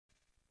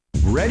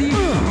Ready?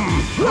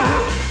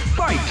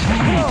 Fight!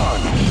 Come on!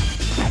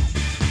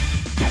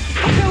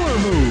 Killer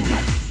move!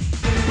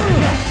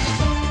 Yes!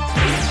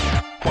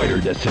 Fighter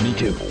Destiny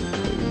 2.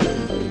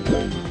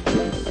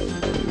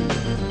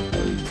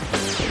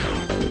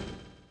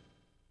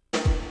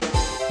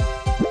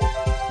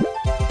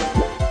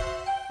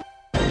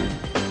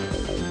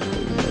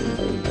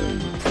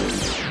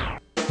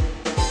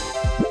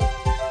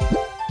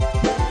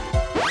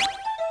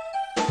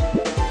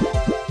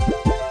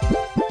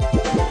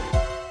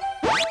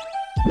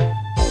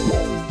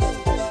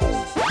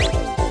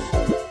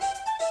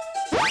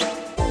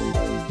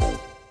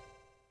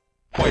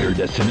 Fighter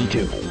Destiny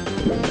 2.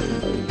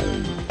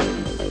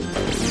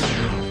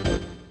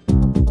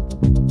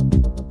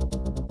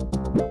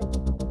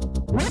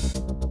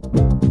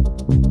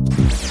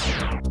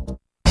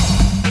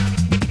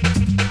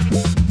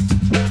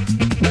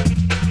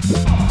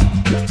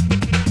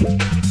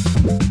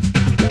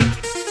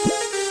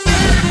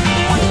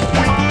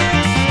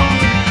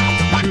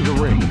 To the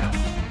ring.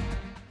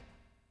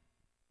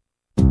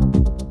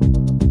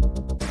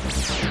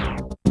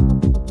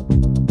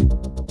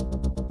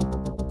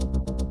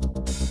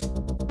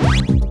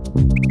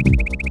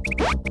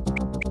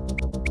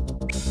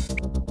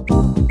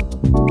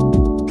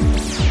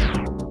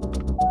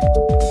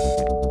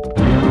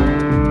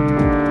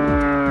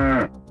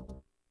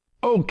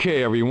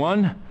 Okay,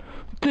 everyone.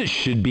 This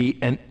should be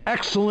an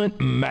excellent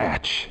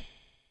match.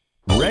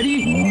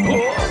 Ready?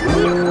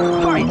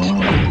 Fight!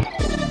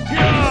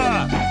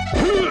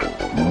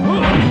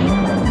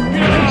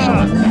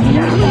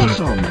 Yes,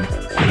 awesome!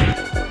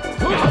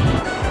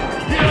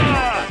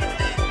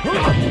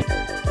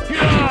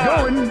 Keep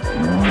going!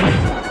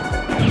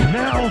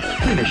 Now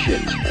finish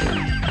it!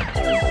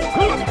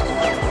 Win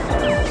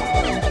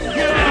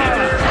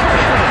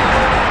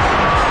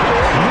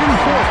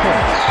 4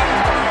 points!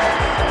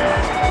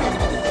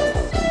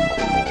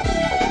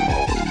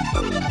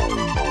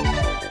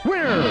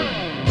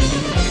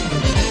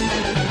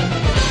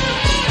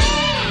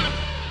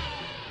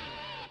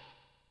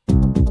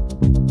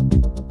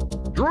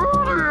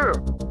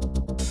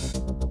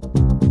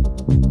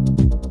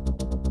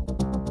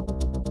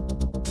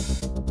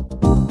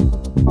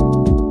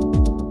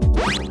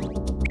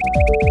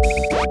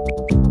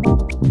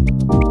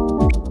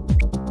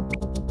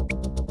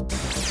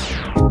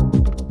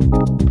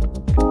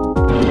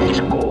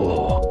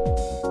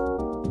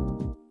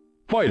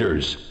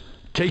 Fighters,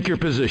 take your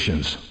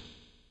positions.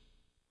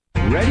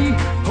 Ready?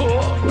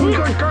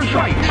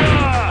 Fight!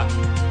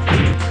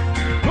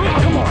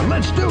 Come on,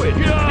 let's do it!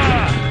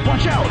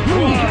 Watch out! Be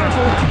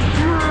careful!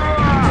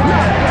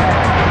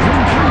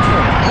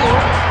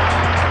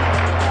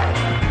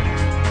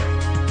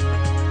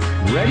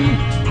 Ready?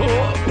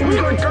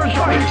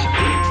 Fight!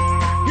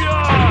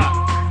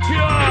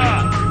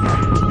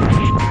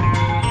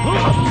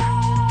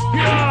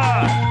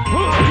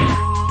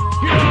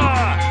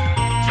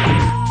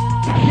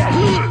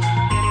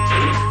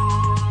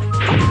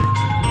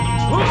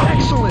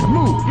 Excellent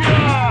move!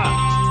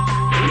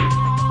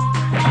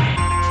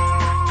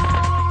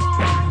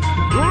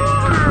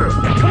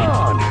 Come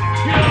on!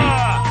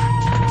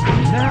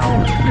 Now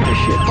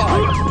finish it! 5,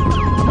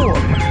 4,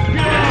 3,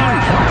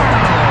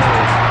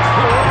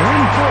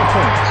 win 4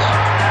 points!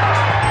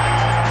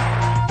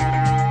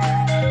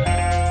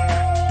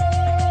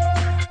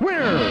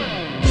 Winner!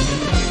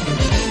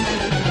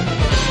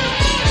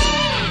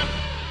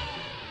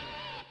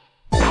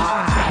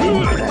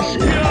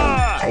 Impressive!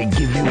 I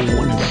give you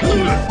 1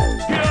 skill.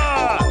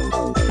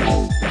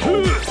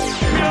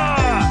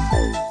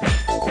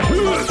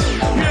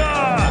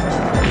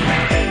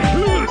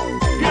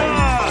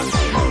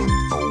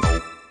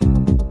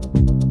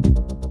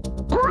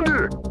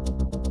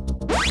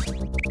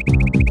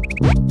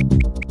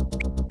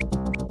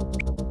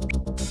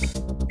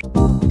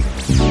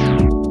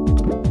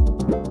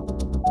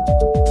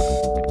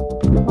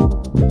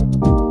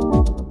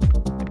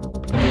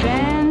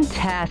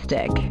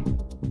 Fantastic.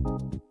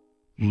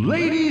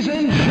 Ladies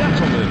and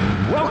gentlemen,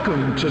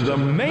 welcome to the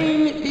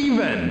main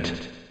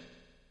event.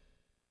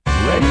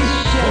 Ready,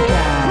 set,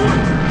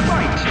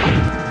 fight!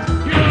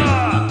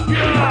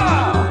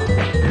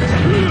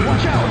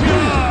 Watch out!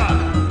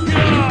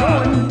 Keep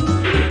going!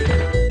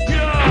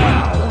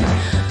 Wow!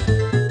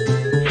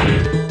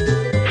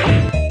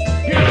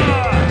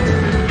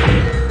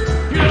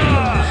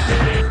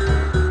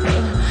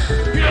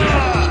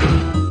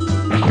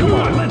 Come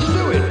on, let's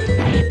do it!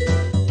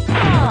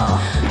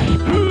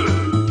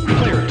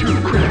 Player 2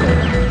 critical.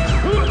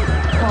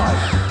 5.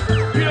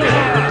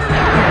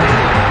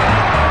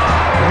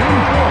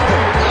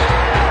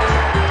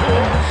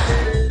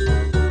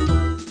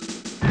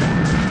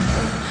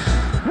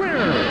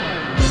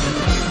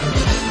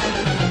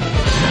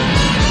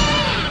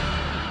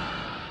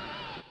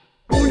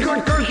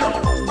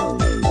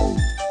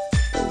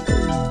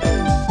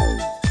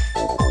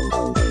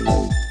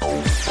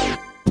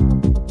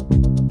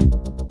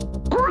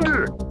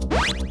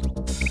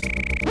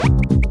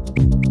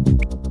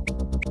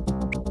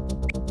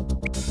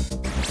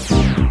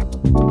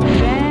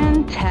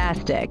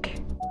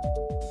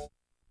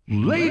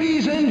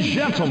 Ladies and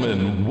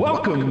gentlemen,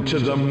 welcome to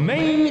the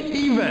main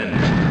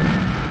event.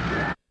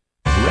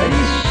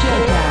 Ready,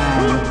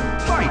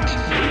 Showtime. fight!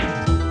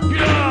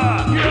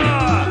 Yeah!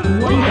 Yeah!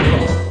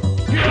 Wonderful.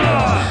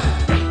 Yeah!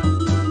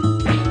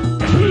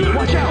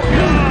 Watch out!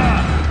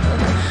 Yeah!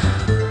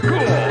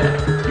 Cool!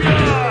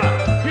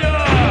 Yeah!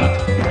 Yeah!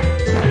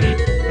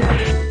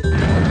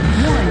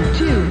 1,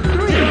 2,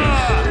 3.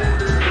 Yeah!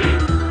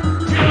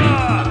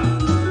 Yeah!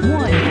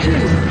 1, 2,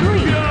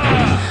 3. Yeah!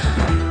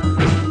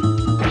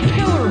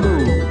 Killer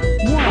move.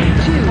 1,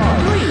 2,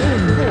 3.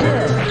 Une,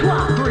 deux,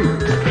 trois. 3,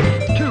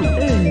 2,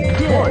 Une,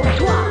 deux,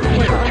 trois.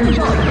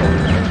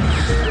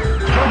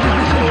 Judge's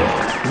decision.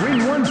 Win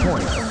 1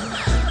 point.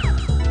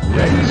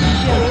 Ready,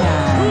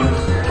 Showtime.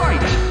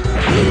 fight!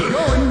 Keep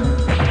going.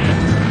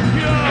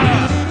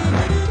 Yeah!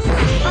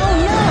 Oh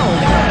no!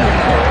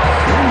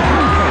 Win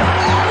 3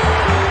 points.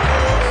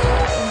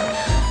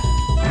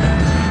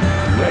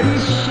 Ready,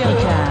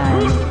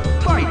 Showtime.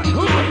 fight!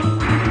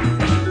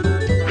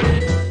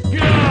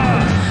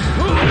 Yeah!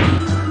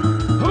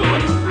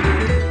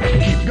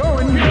 Keep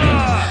going.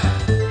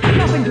 Yeah!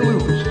 Nothing to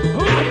lose.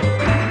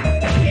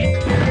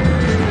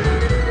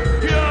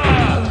 Yeah!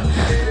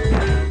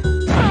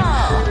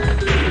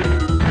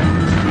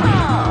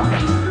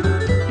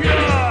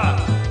 Yeah!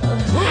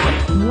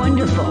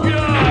 Wonderful.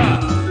 Yeah!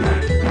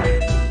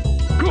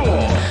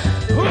 Cool!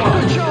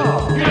 Good job!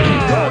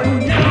 Keep going!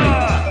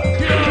 Yeah!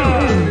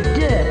 Yeah! Une,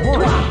 deux,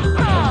 trois.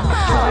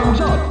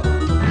 Time's up!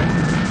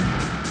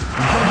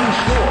 Judging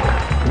score.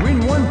 Win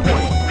 1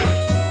 point.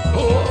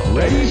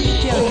 Ready?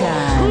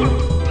 Showtime.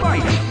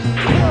 Fight!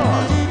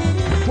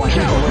 Watch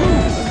out!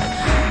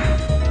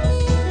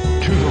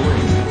 To the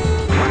ring.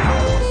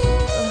 Wow!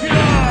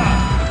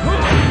 Yeah!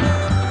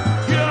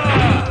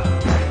 Yeah!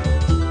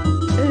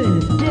 Une,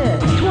 deux,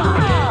 trois.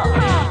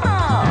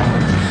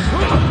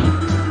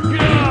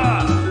 Yeah!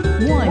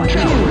 1, 2,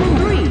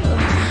 3.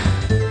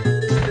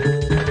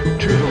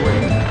 To the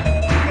ring.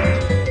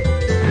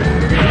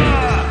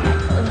 Yeah!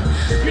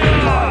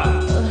 Yeah!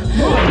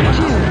 1,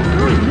 2,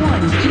 3.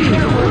 1, 2,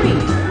 3.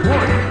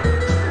 One.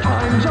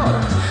 Time's up.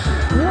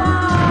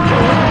 Wow!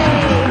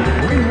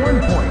 Win 1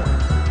 point.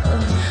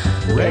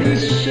 Ready?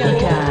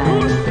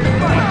 Showtime.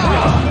 Fight!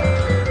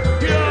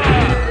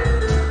 Yeah!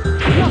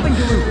 Nothing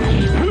to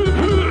lose.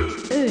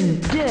 Une,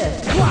 deux,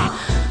 trois.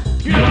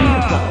 Yeah!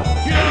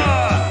 Yeah!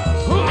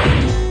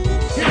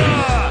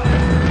 Yeah!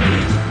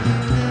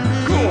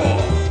 Cool!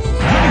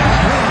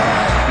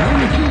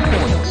 Win 2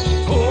 points.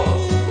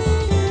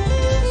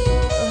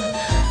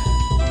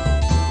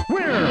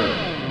 Winner!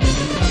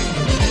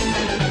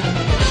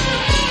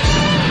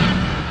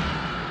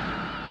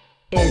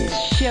 It's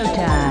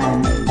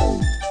showtime.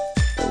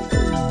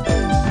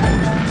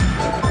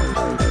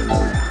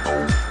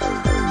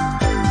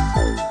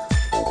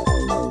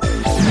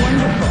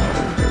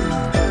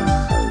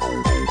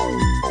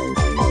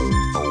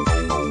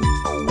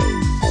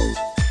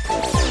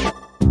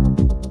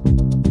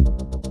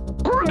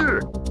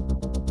 Wonderful.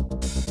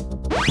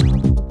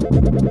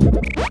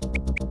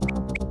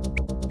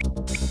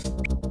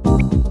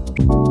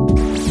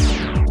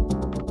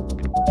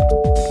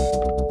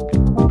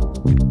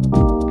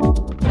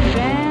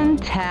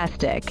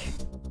 Fantastic.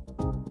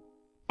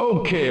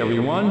 Okay,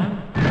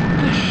 everyone.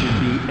 This should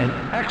be an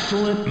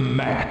excellent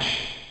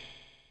match.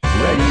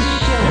 Ready?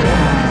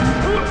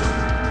 Showtime.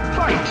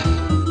 Fight!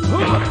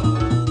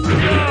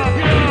 Yeah!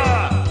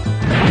 Yeah!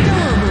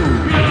 Killer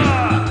move!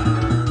 Yeah!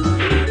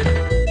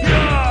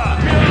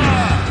 Yeah!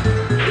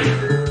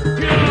 Yeah!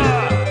 Yeah!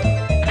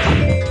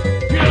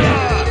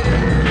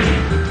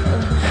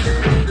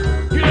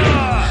 Yeah!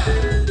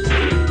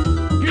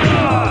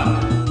 Yeah!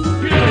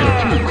 Yeah!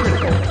 Too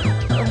critical.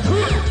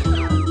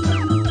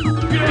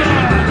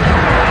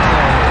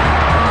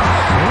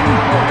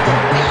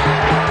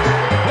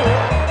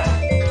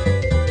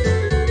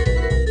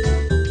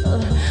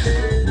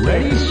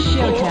 Ready?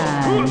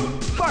 Showtime.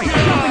 Fight!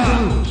 Nothing to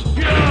lose.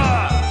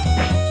 Yeah!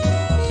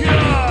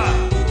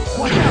 Yeah!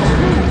 Watch out!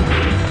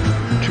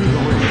 To the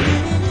ring.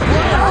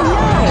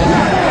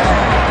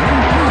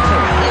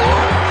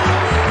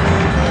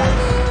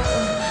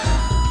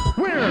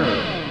 Winner!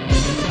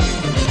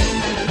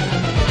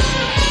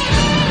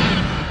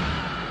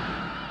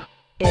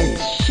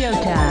 It's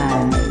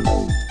showtime.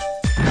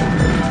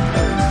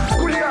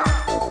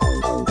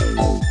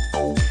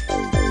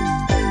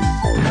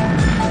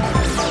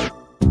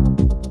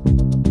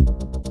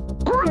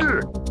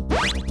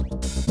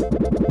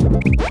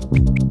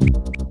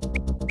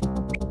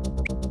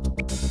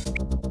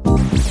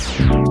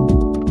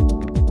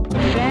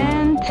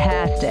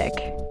 Fantastic.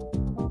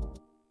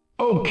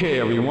 Okay,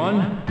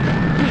 everyone.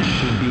 This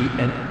should be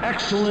an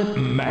excellent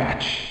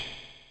match.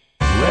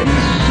 Ready?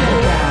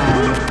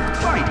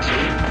 Fight!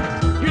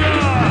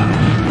 Yeah!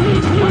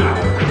 Wow!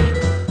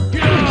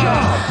 Good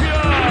job!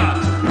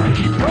 Yeah!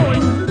 Keep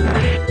going!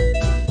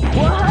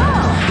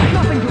 Wow!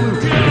 Nothing to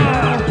lose!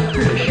 Yeah!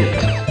 Finish it!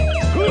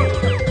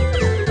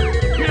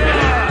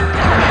 Yeah!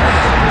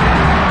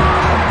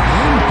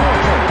 Win 4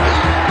 points.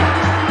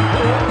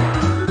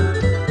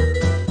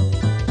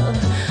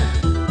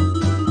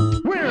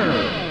 Winner!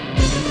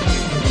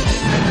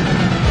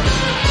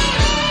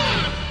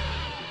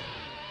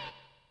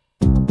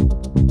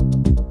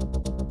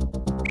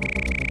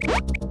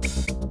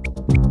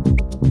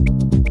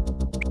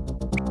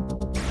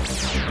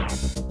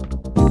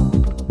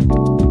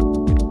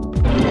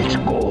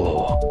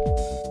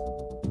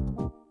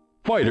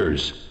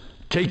 Fighters,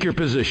 take your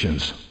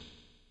positions.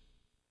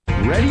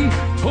 Ready?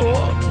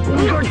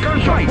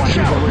 Fight! Watch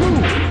out!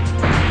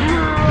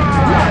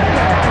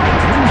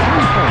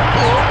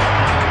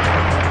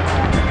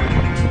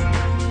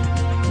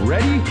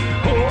 Ready?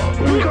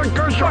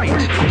 Fight!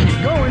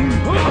 Keep going!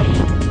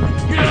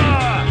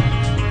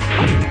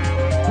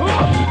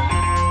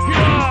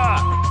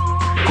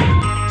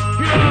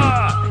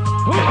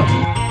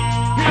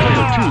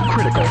 Player 2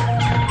 critical.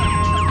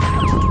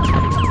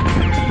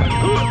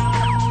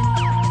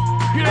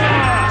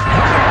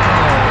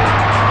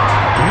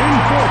 Win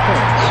 4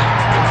 points.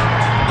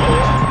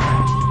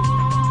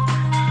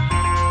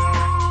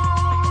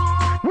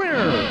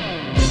 Winner!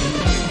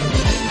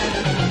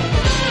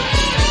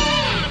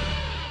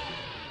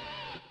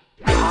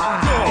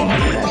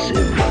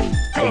 Impressive.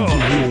 I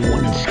give you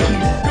one skill.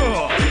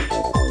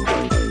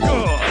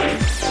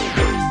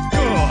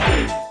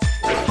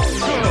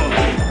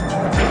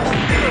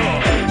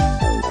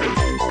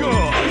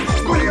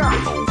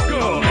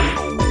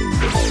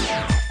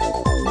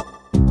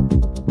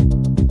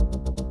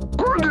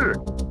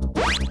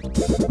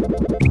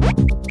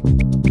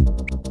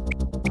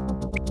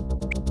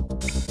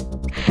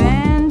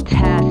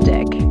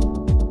 Fantastic.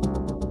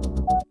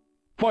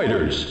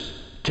 Fighters,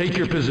 take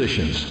your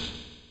positions.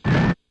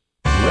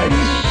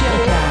 Ready?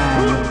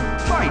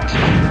 Showtime. Fight!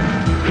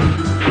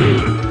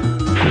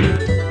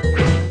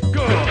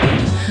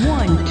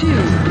 1,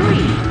 2,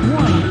 3.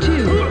 1,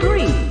 2,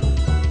 3.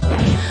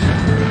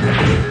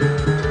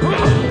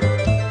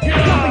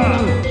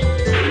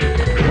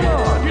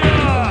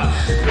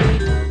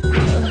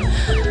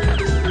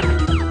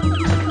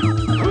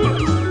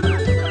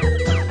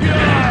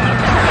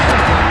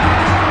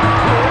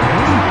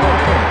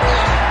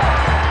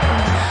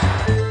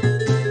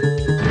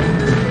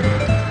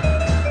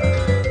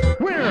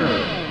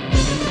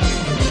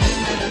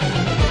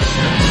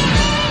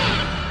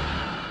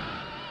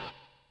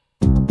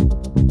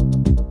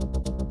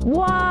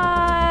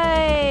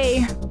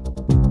 Why?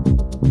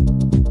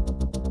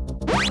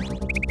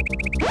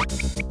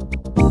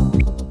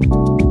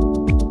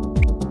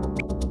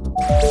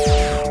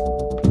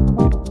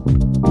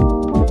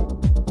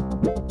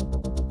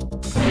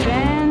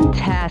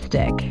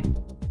 Fantastic.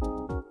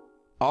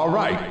 All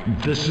right,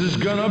 this is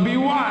gonna be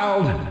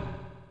wild.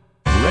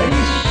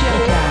 Ready?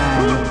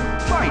 Showtime.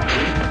 Fight!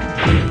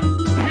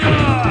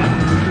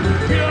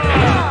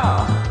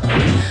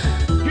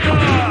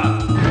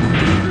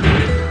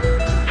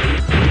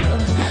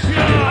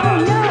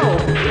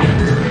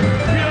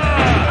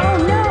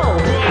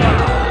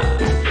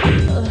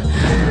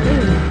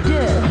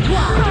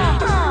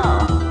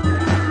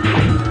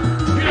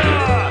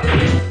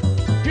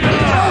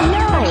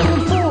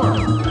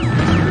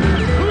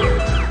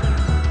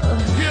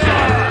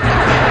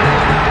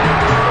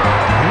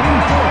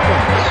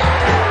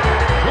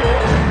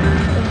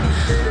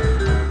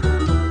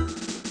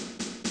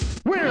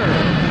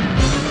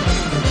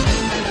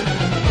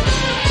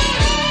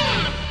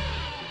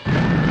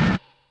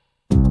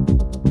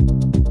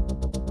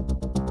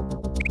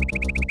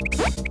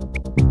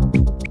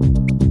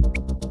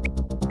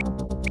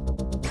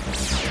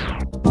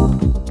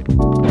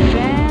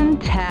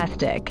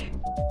 Fantastic.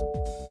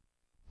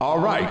 All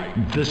right,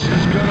 this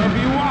is gonna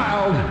be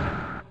wild.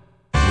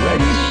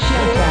 Ready?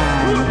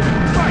 Showtime.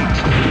 Fight!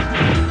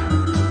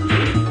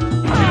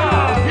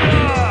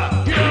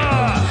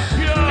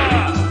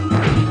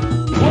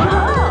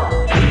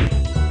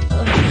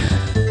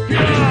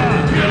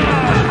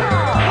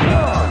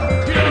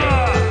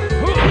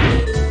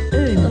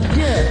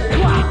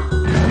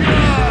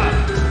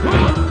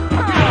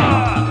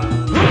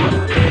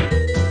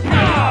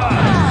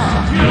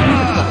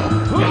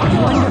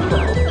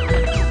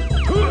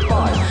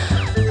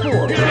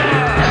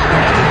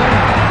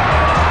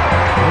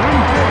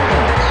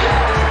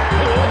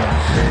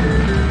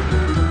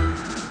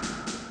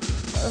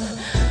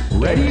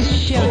 Ready?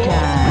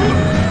 Showtime.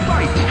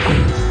 Fight!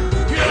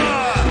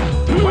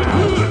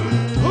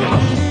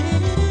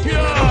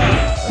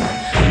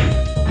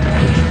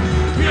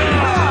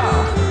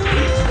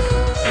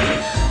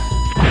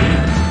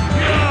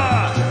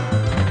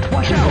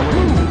 Watch out!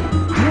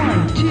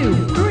 1,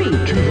 2, 3.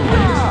 To the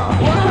right.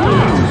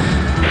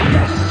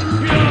 Yes!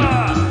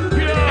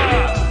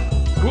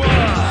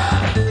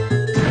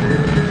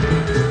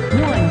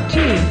 1, 2,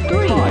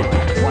 3.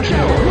 Watch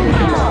out!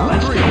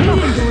 Let's go!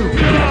 Nothing to lose.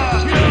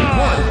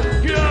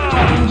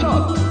 Time's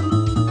up.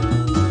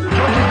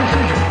 Judge's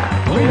decision.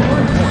 Win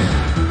 1 point.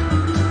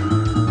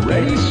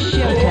 Ready?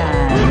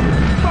 Showtime.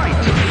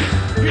 Fight!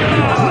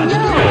 Let's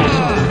go,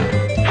 son.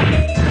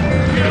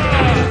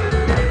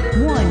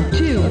 1,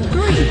 2,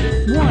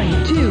 3. 1,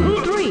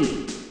 2, 3.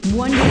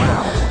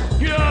 Wonderful.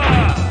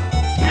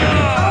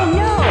 Oh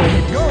no!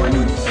 Keep going.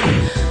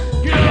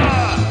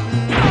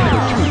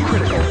 Too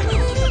critical.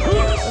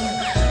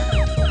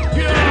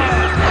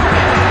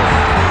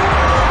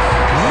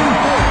 Win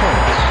 4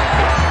 points.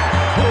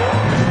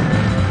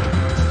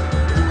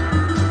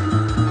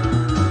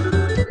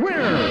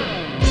 Winner!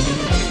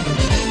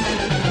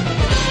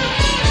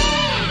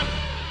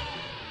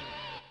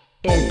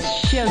 It's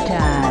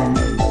showtime.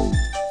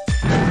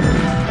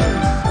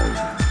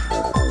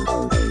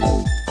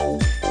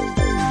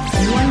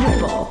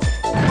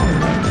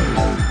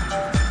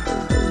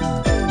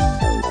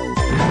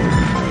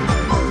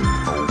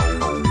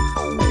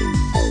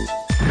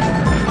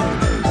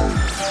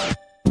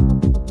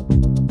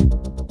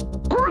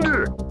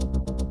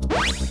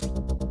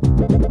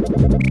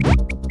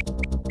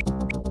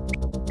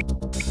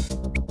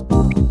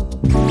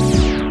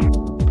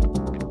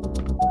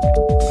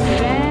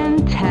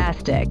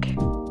 Fantastic.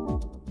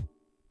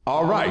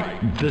 All right,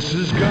 this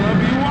is gonna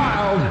be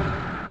wild.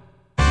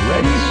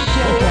 Ready?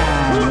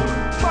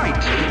 Showtime.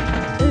 Fight!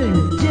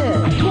 1, 2,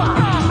 3.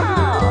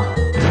 Wow!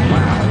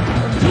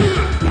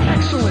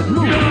 Excellent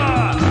move!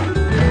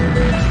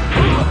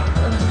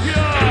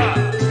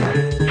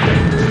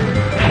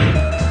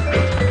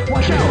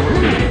 Watch out!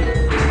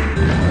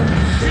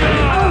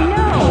 Oh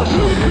no!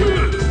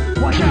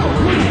 Watch out!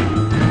 1,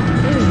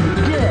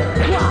 2,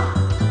 3.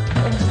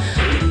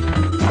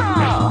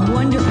 Oh,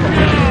 wonderful.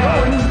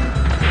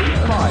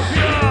 5,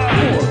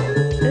 4,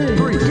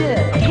 3, 2,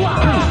 1.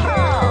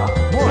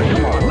 Boy,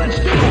 come on, let's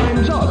do it.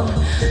 Time's up.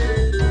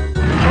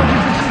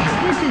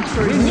 This is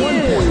for Win 1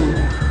 you. point.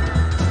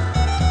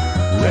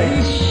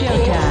 Ready?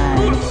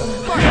 Showtime.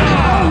 Fight!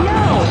 Oh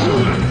no!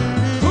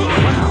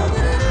 Wow!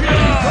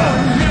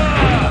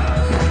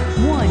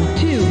 1,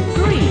 2,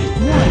 3.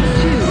 1,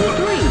 2,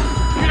 3.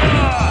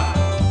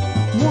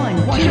 1,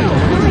 2,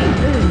 3.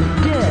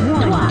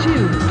 1,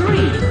 2,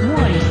 3.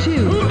 1,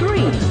 2,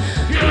 3.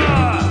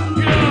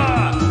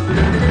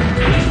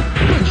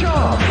 Good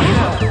job!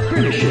 Now,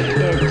 finish it.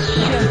 It's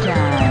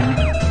showtime.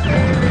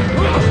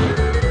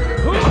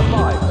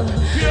 5,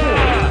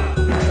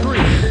 4, 3,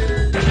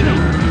 2,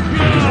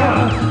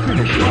 1.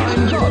 Finish it.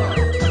 Time's up.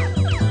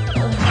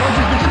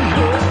 Judge's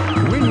decision.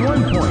 Win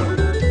 1 point.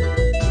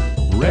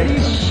 Ready?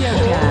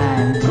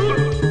 Showtime.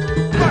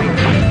 Fight!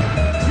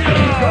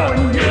 Keep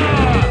going.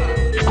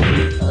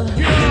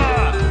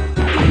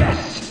 Yes!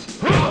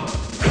 1,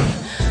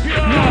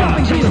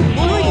 2,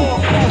 3.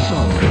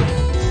 Awesome!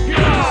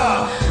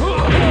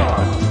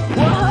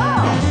 Whoa!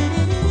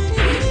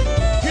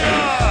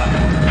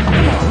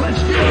 Come on,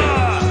 let's do it!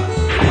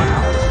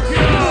 Wow!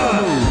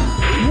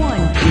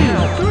 1, 2,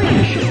 3.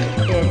 Finish it.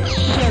 It's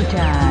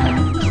showtime.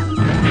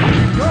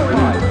 Keep going.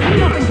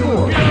 5,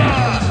 4,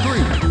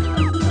 3,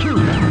 2,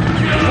 1.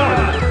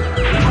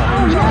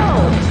 Oh no!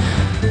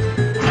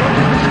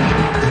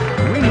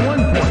 Win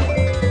 1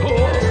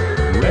 point.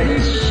 Ready?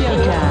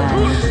 Showtime.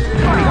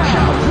 Watch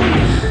out!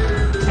 1,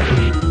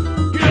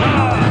 2,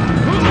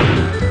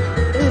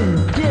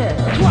 3.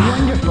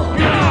 Wonderful.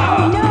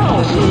 Oh no!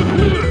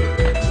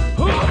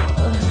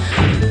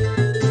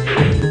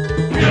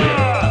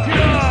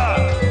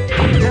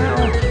 Now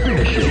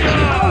finish it.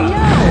 Oh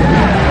no!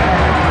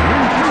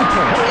 Win 3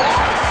 points.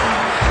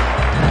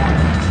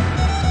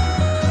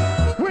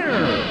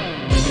 Winner!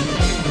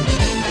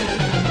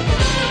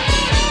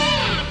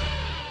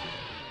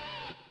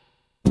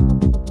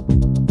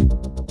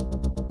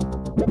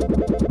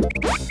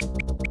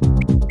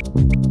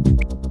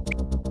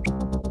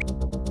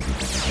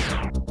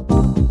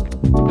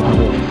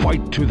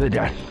 Fight to the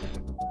death.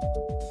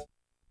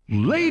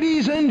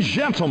 Ladies and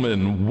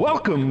gentlemen,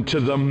 welcome to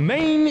the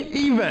main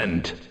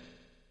event.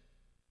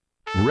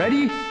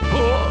 Ready?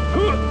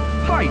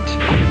 Fight!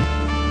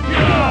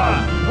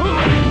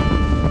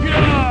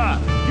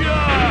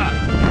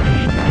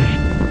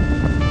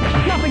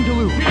 Nothing to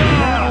lose.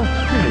 Now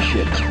finish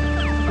it.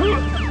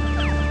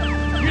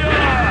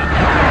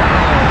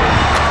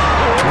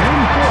 Win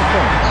 4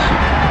 points.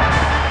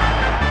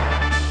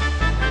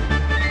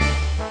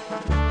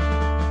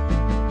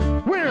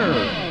 Winner!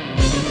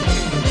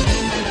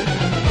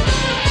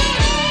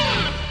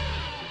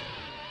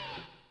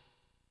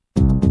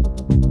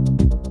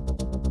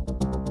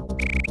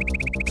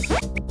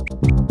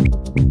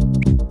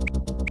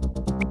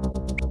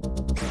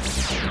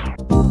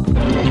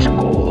 Let's go.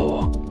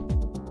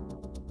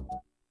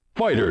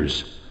 Fighters,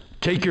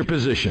 take your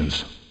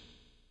positions.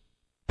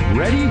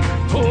 Ready?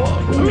 Fight!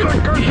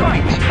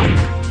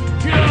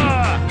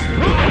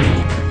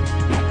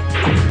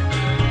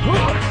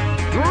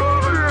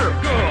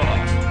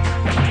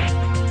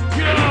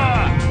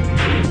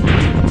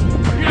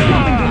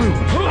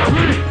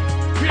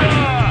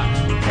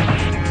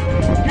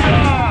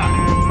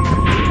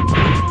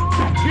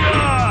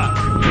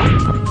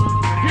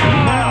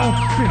 Now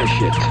finish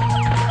it.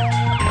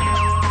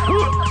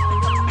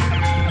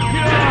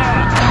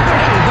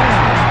 Special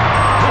down.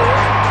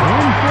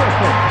 Win 4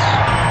 points.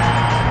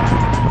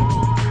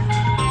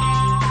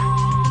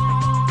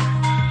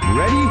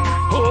 Ready?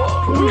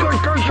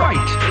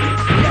 Fight!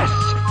 Yes!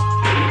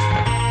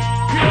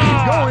 Keep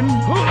going.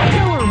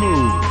 Killer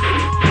move.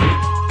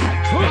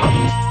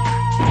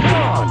 Come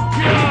on.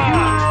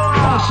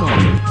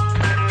 Awesome.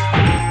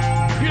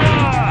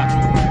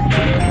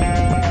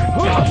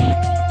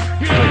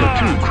 Player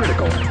 2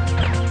 critical.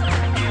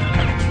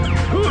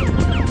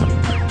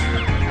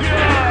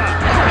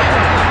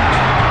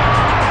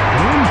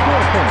 Win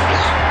 4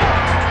 points.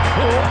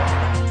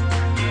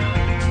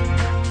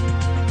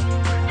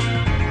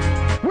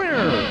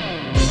 Winner!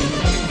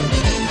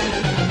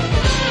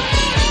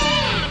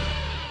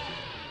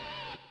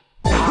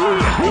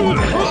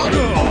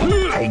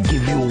 I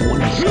give you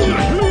one skill.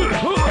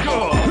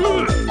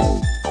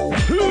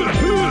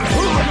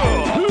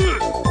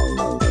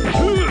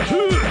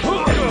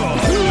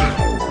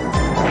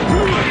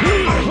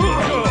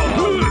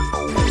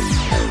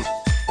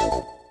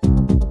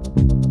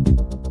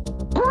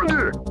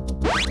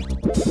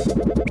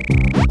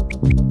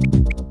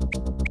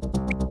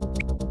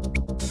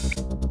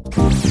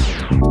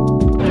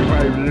 If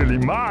I really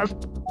must.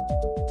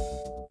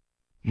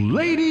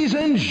 Ladies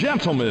and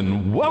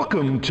gentlemen,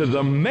 welcome to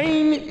the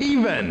main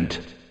event.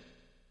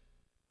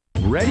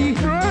 Ready?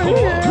 Fight!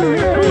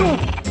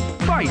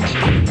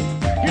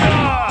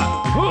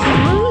 Wow!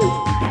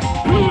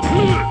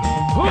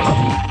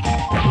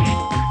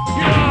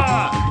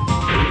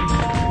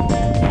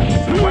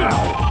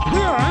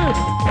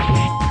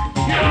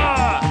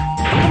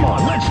 Come on,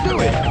 let's do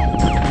it!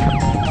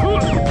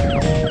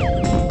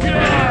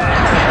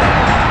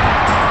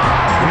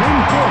 Win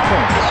 4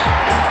 points.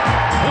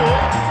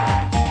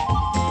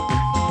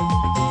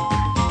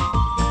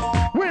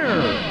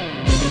 Winner!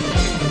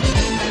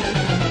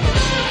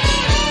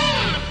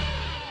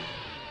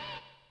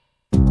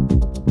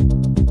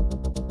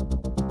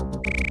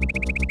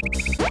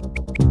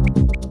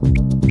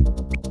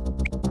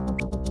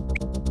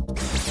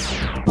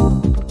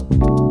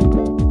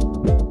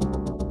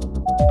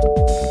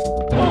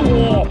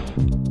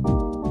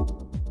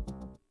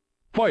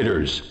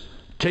 Fighters,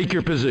 take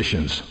your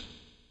positions.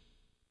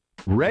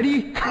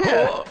 Ready? Fight!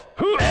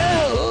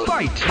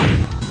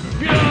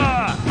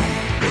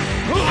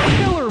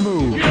 Killer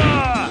move!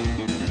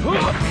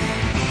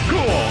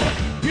 Cool!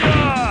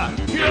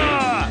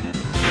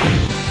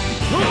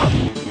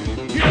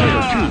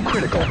 Player 2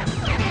 critical.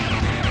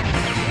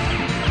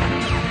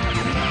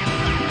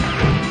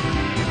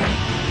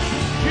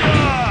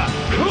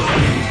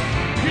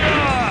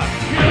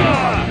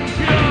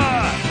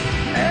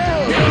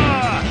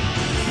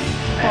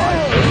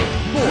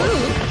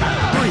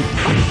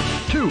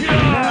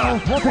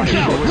 Watch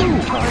out!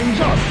 Time's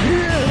up!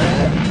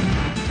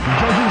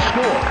 Judging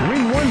score,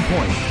 win 1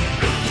 point.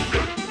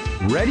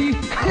 Ready?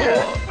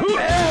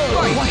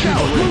 Fight! Watch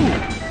out!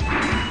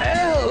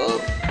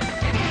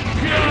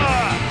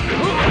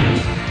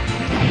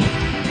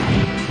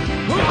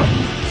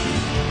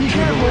 Be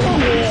careful!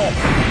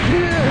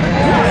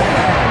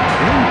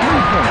 Win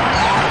 3 points.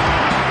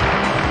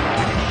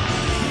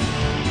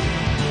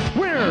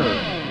 Winner!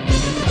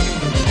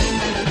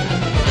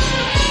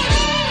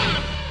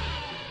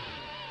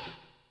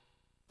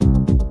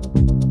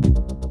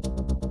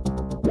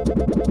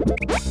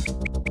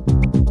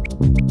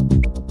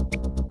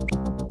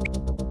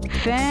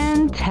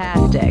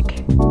 Fantastic.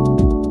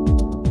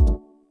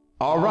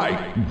 All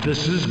right,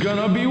 this is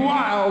gonna be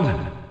wild.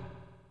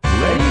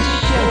 Ready,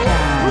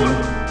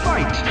 showtime.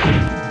 Fight!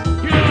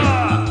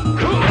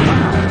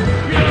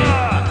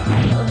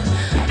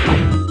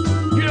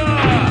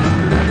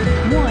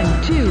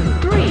 1, 2,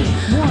 3.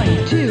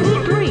 1, 2,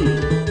 3.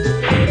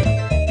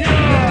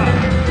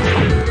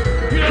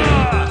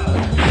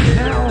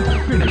 Now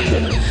finish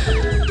it.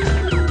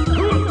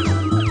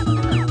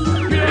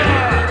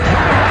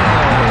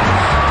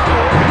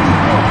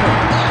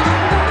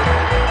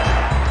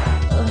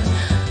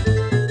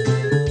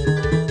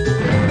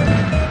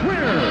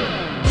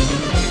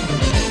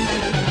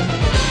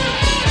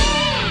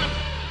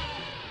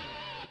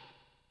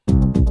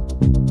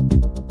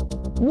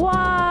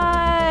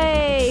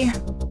 Why?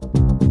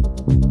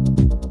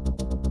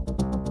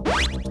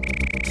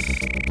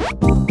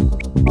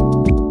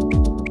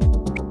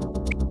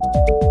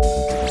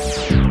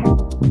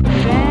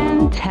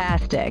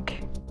 Fantastic.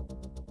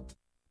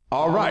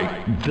 All right,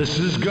 this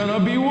is gonna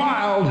be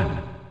wild.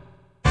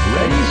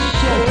 Ready,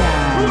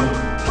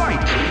 showtime.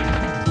 Fight!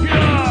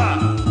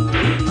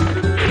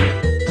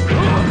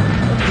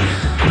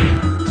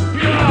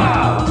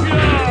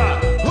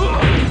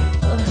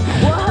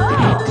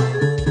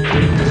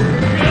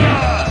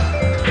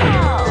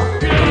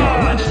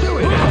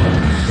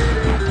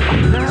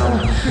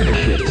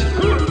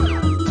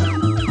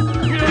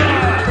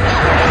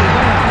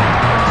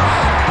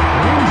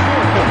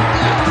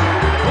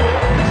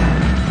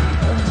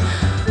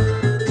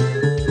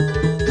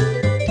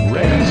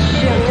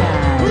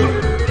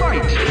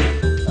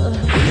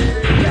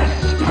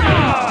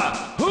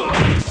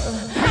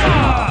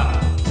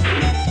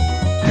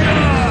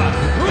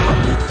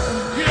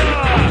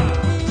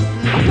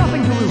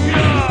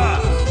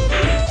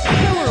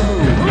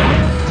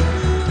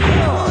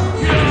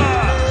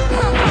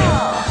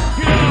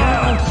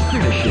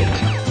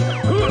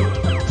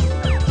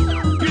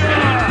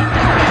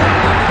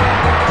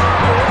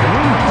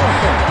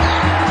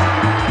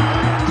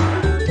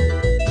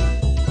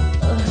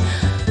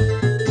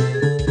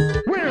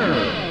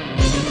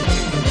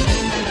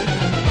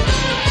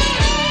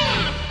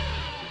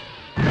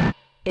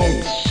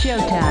 It's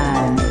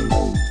showtime.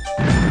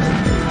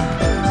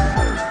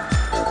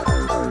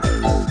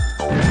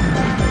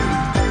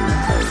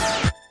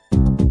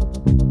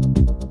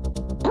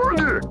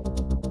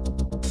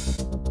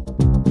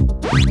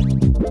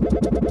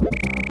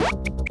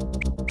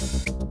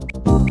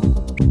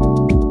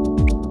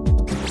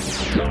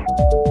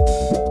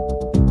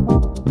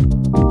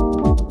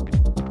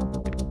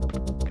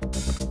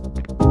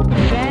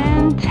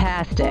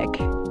 Fantastic.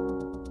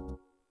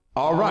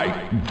 All right,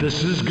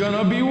 this is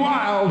gonna be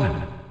wild.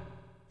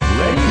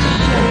 Ready,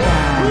 set,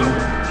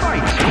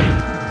 fight!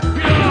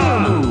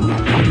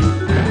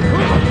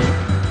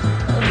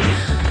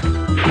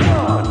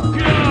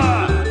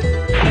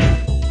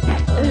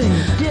 Une,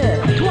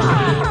 deux,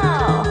 trois.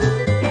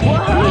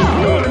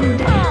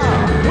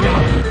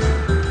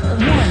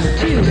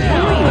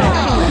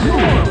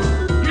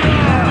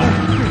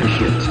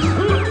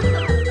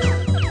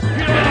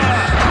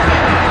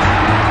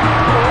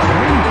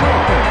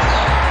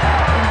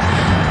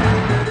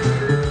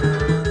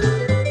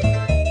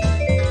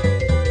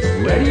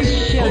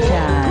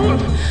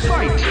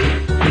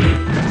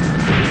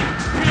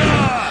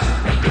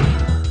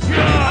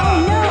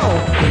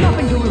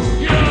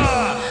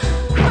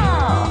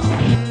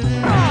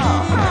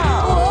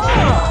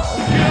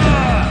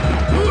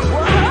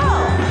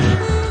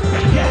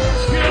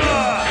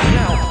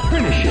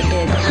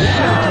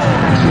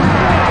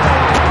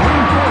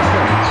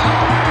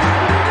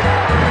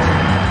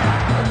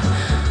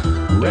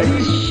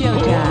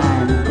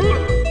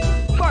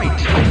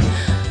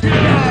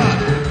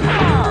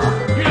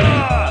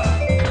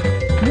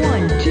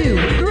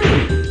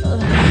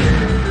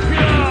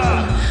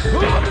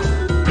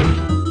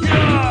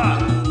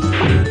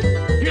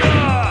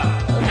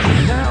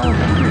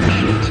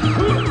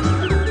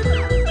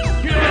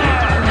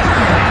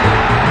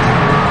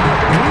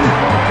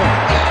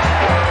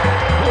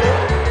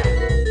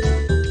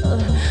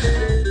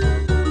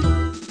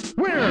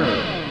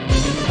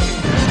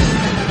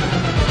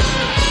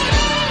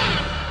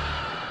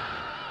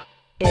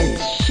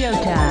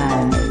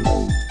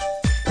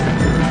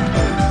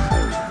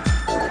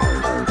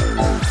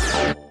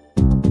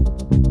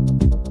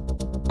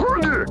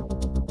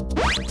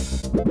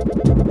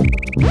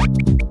 Let's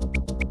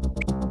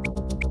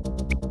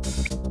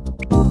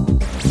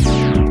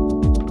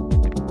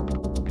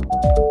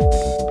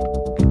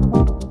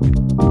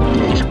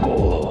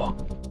go.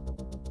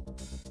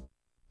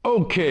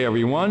 Okay,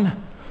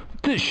 everyone.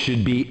 This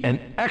should be an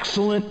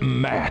excellent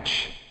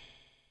match.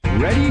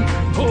 Ready?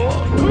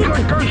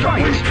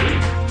 Fight!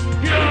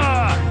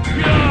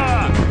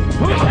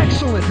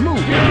 Excellent move.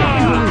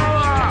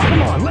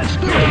 Come on, let's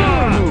do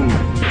it. Move.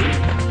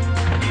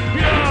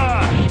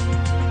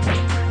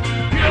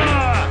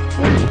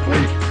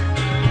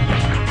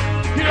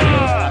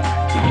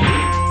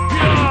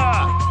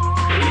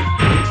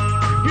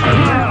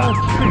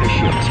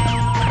 Finish it.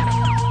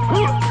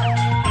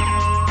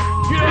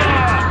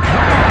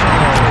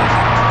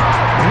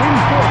 Win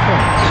 4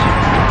 points.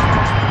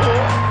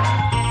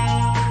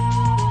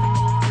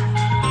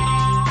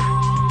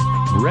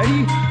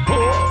 Ready?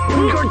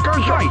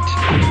 Fight!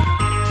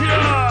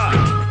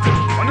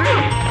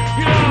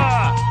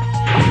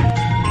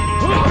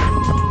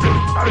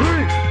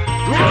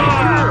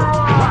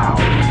 Wow!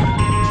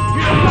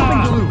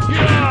 Nothing to lose.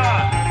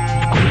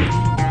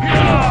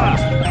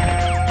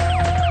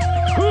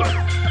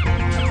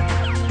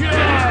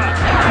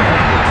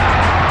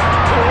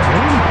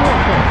 Win 4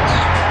 points.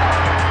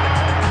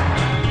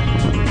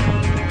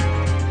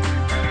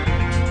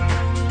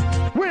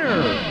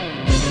 Winner!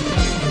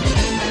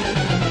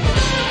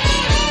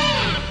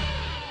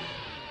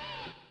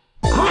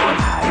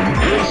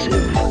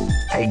 Impressive.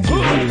 I give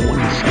you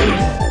 1 skill.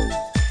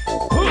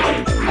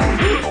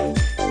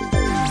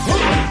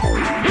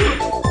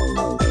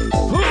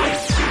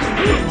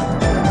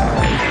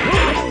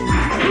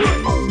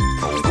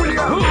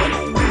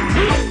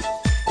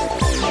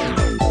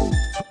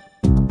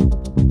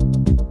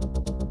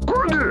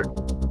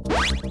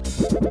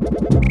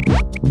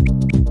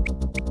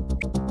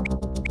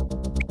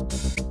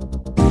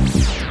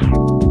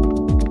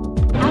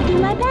 I'll do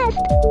my best.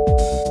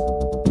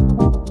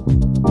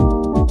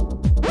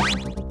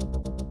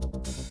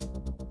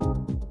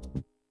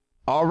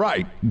 All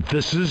right,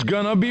 this is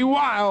gonna be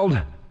wild.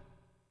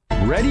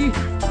 Ready?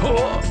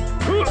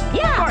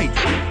 Yeah. Fight!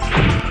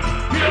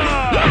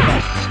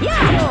 Yes. Yeah.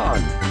 Come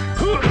on!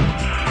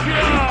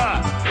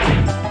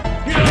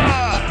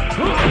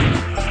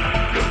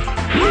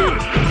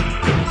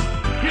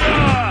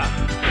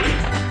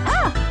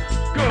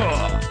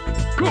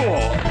 Go!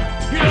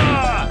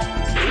 Yeah.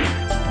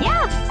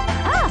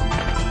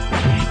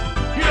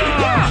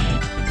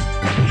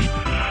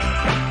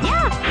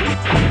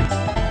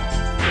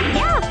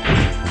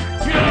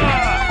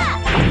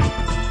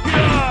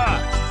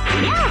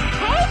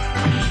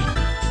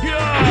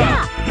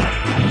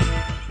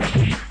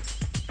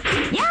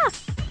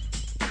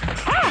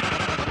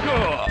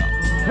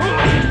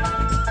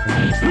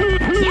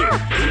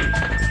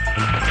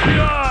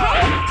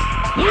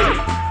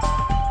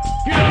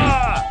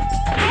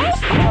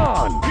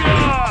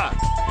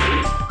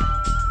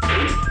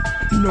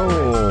 No!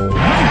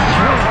 Nice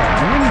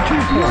try! Win 2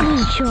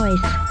 points.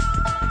 Choice.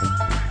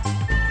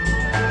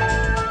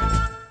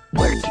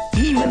 Work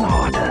even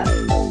harder.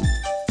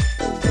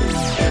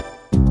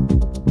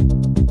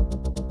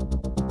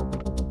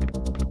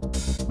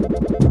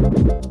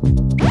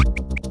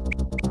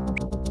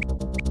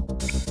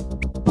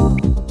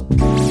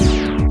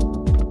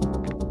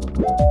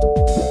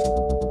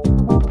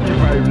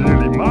 If I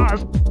really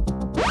must.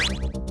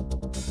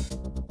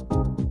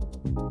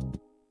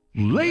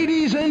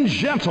 Ladies and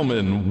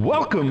gentlemen,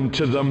 welcome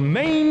to the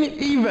main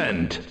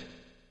event.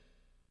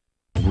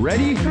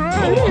 Ready? Fight!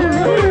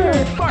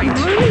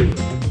 Finish it.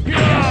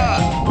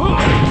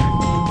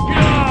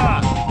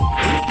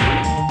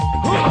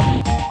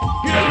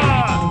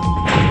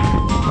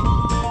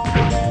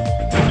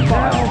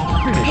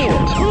 3,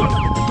 2,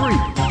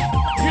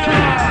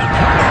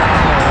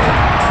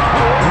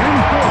 win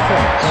 4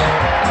 points.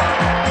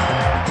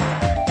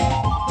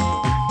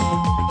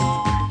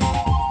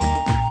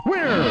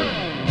 Winner!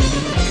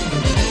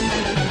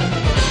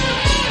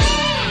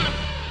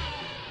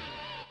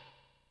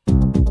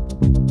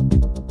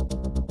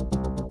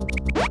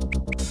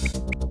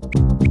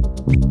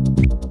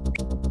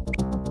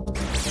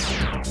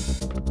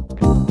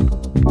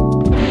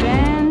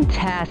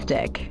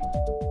 Fantastic.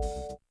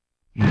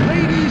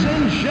 Ladies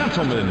and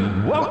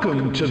gentlemen,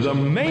 welcome to the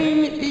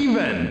main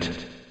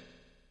event.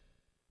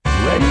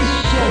 Ready?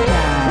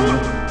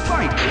 Showtime.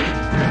 Fight!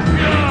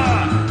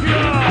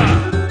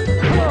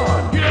 Come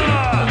on!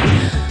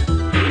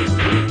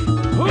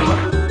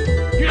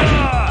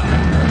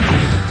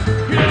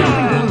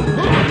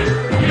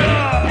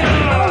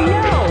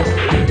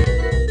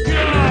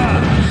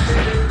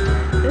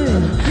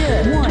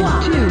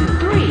 One, two,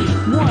 three.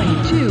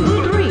 1,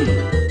 2, 3.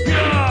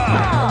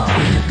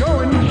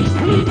 Going!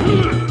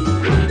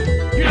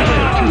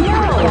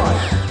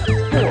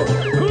 4,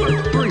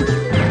 3, 2.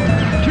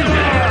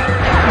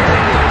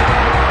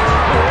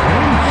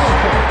 Win 4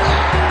 points.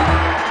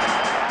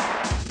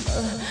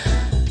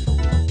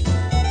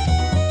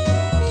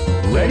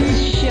 Ready?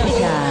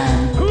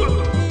 Showtime.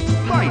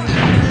 Fight!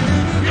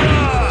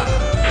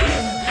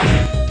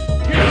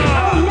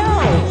 Oh no!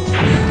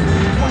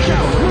 Watch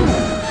out!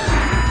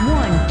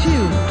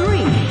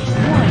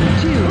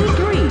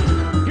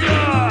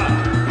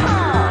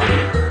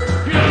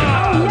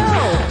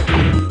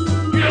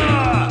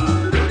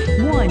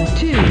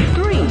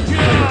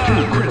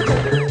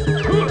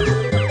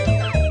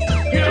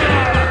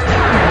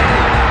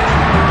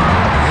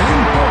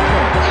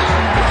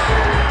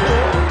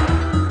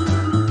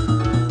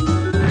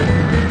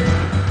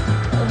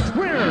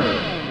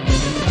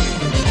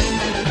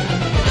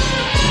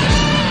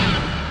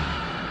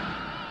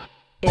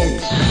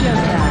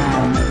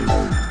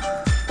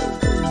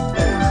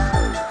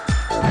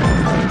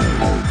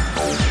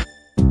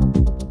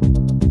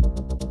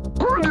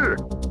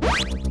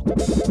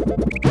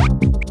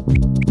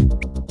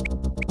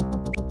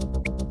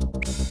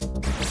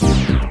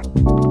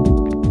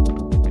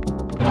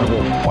 I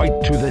will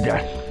fight to the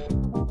death.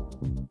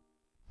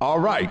 All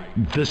right,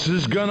 this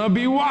is gonna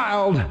be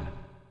wild.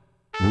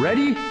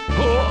 Ready?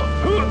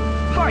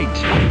 Fight!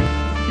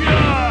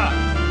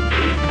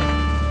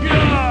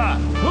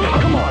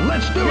 Come on,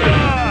 let's do it!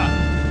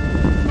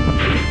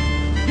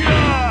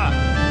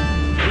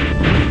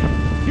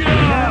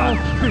 Now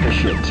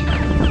finish it.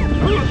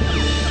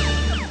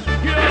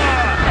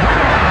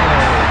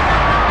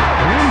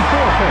 Win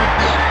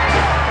forfeits.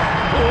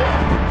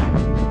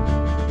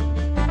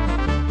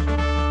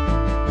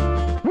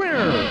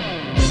 Winner!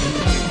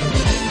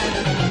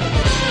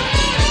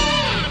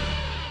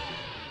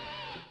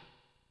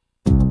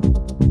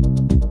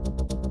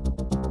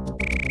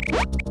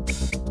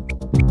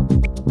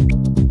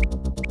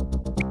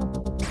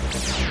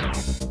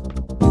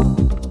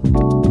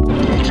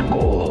 Let's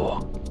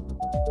go.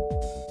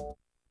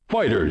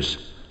 Fighters,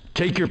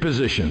 take your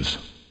positions.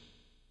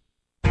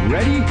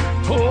 Ready?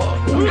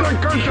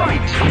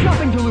 Fight!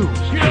 Nothing to lose.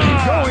 Keep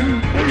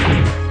going.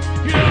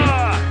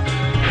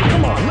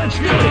 Come on, let's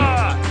do it.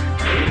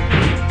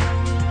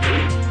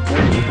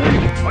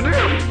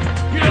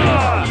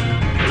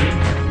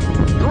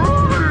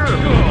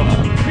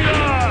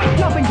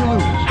 Nothing to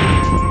lose.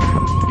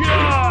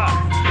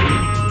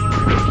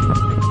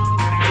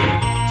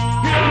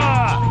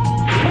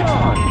 Come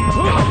on.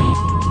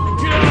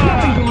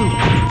 Nothing to lose.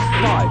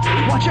 5.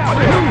 Watch out.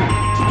 2.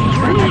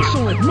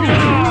 Excellent move.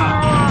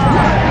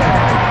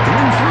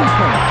 Win 3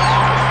 points.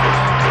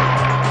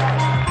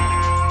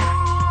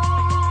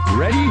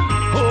 Ready?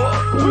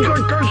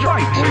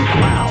 Fight!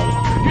 Wow!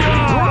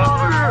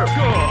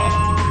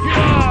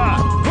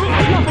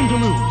 Nothing to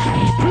lose.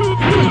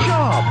 Good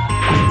job.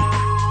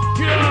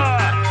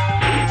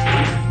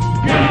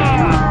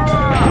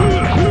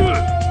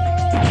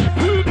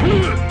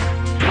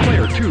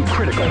 Player 2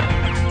 critical.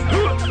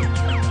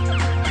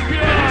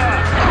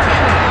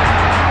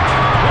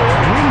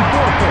 Win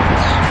 4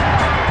 points.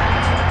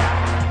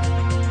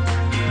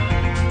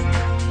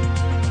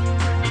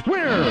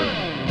 Winner!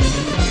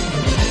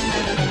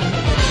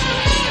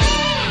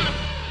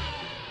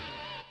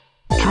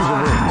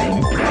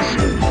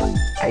 Impressive.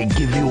 I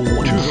give you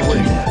one to the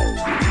ring.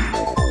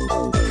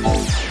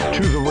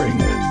 To the ring.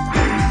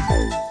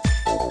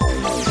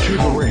 To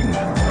the ring.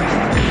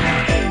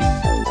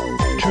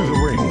 To the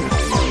ring.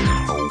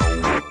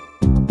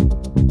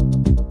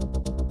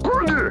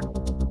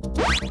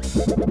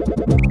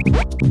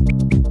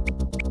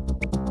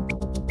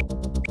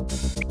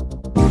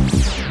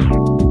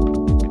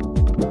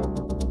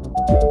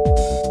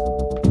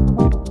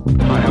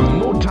 I have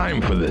no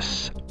time for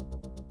this.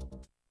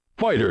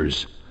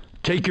 Fighters,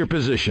 take your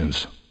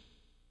positions.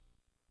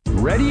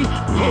 Ready?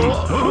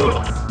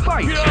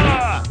 Fight!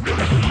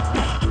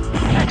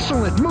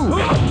 Excellent move!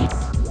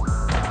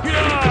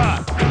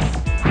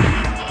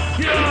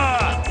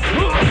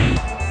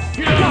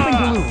 Nothing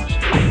to lose.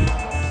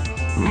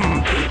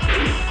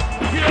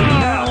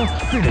 Now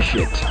finish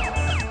it.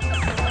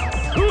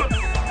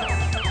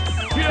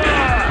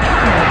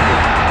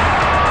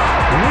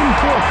 Win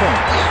 4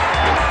 points.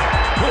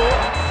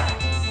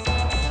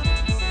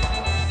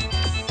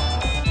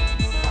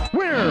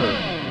 Winner!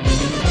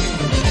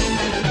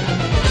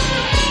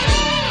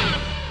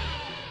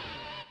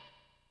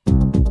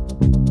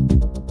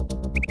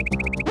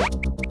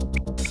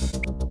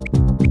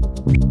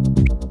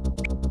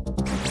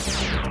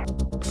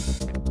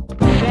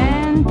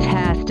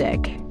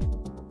 Fantastic.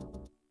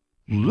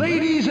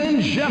 Ladies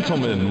and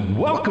gentlemen,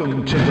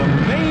 welcome to the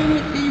main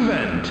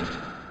event.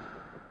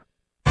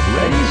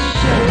 Ready,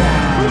 set,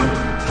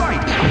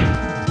 fight!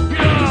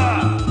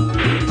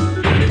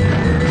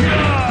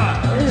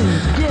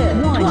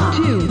 1,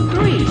 2,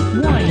 3.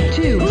 1,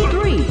 2,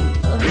 3.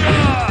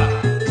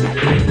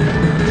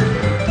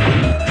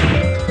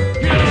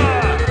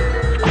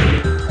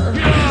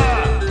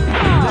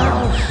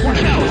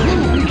 Watch out!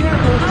 Be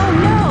careful! Oh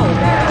no!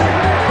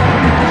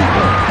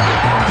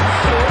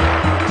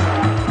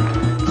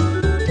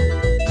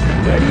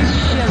 Ready,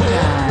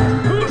 Showtime.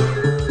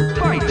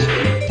 fight!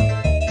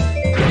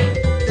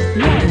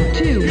 1,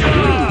 2,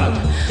 3.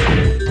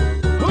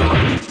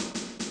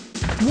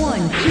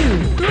 1, 2,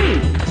 3.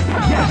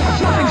 Yes!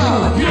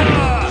 Excellent!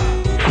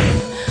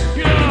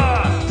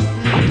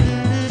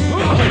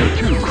 Player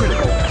 2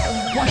 critical.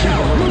 Watch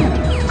out!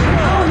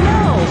 Oh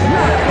no!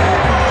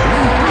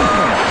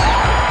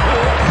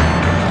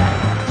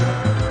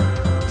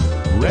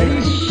 Ready,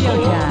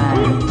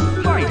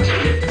 Showtime. fight!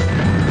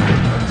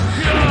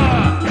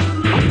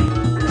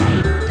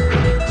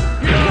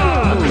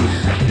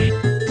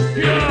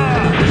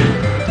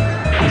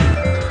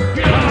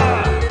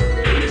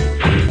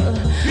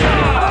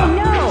 Oh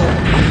no!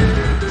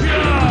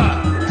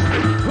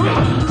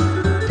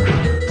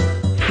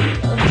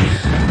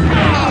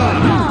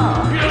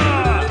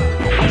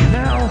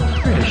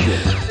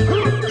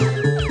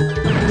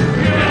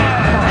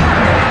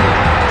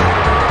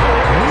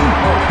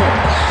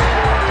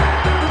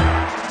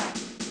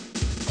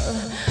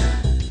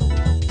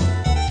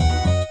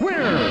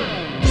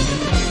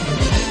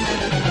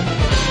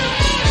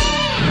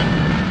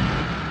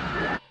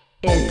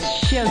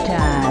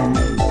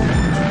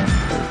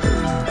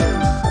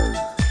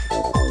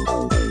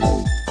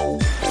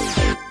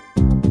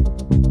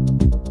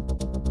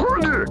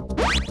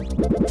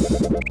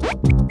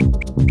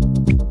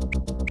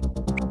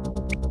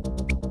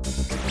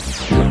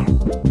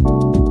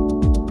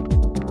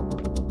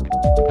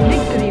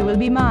 Victory will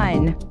be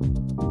mine.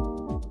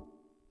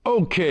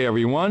 Okay,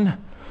 everyone.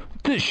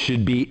 This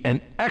should be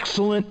an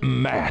excellent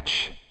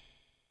match.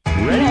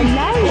 Ready?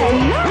 La la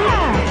la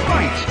la!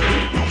 Fight!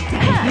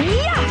 Yeah!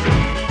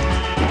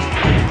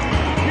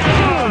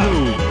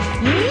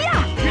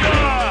 Yeah!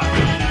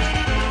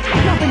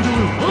 Nothing to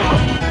lose.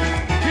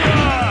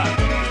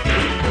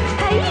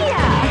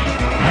 Hiya!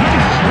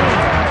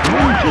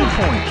 Win 2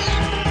 points.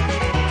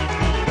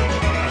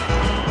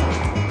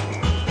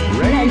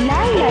 Ready?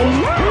 La la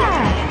la la!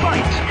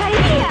 Fight!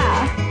 Hiya!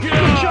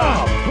 Good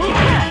job!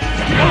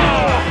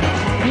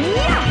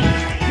 Yeah!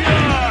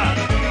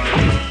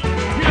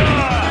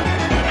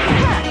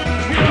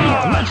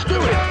 Let's do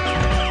it!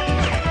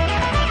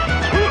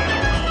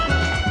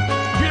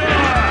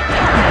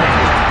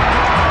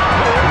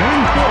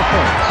 Win 4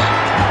 points.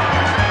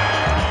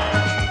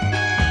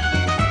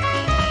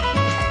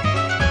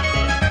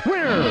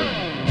 Winner!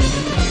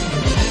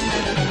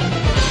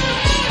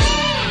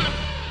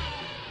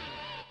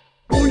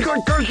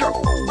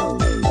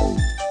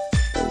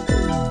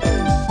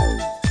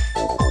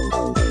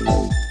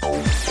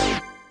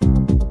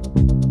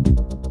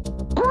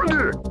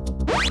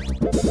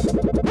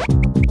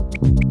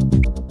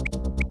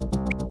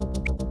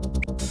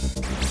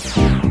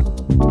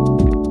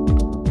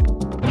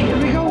 Here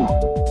we go.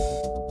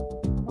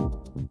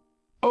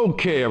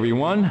 Okay,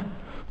 everyone.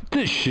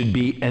 This should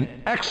be an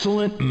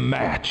excellent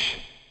match.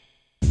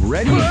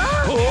 Ready?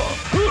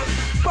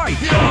 Fight!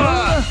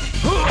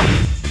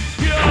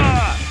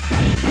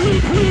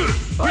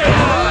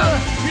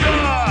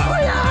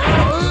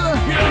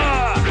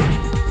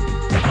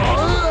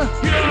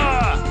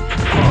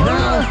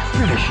 Now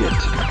finish it.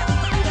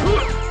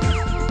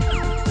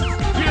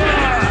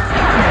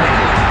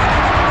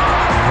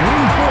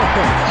 Win 4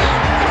 points.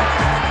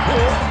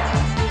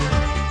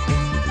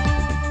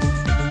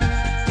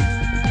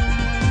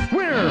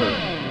 Winner!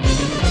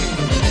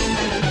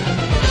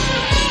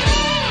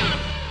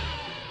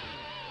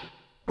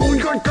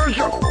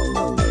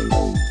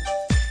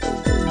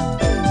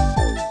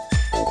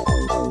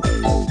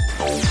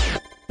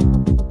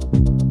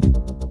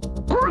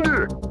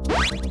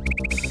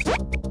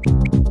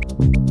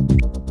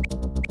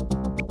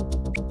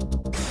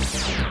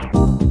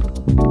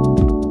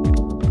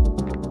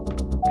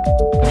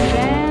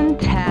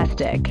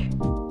 Fantastic.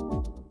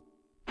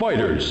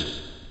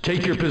 Fighters,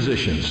 take your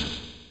positions.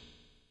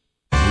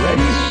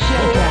 Ready?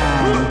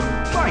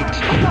 Showdown. Fight!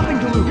 Nothing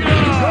to lose.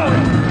 Keep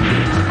going.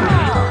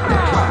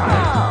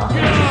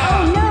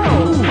 Oh no!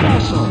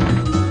 Awesome.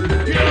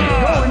 Keep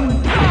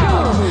going.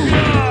 Power move.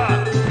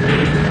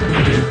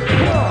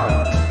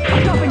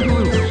 Nothing to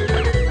lose.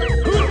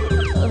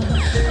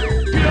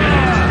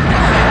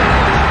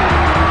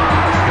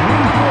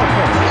 Win 4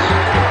 points.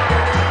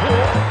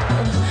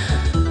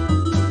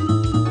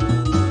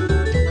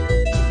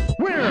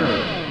 Winner!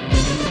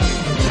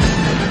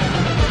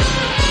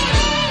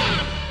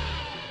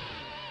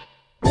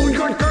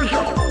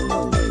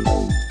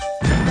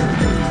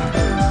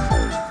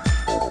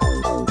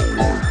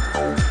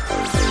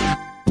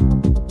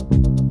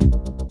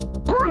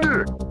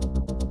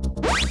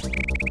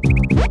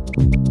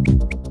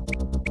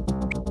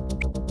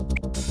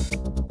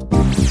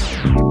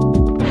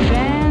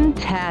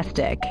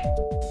 Fantastic.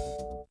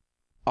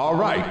 All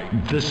right,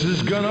 this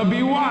is gonna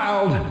be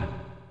wild.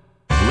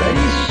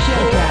 Ready?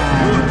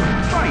 Showdown.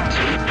 Fight!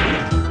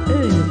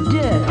 1, 2,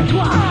 3.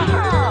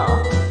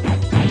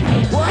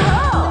 Whoa!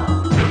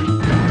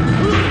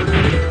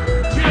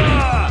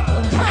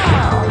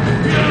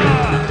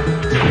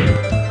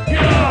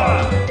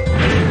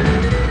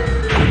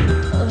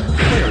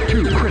 Player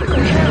 2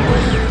 critically hit.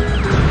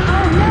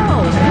 Oh no!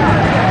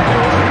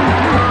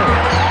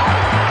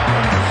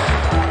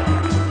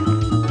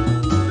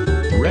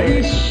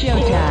 Ready?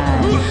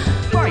 Showtime.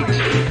 Fight!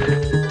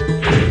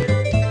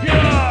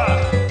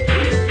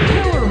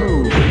 Killer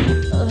move!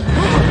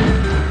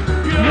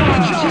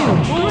 1, 2,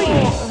 3.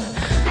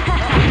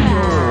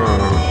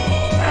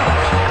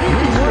 This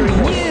is for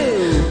you.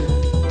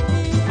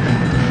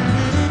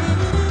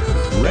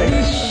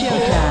 Ready?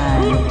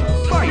 Showtime.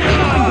 Fight!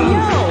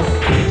 No!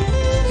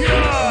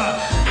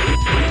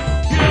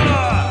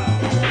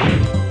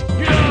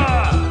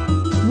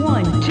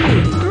 1,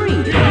 2,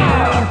 3.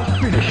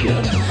 Finish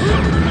it.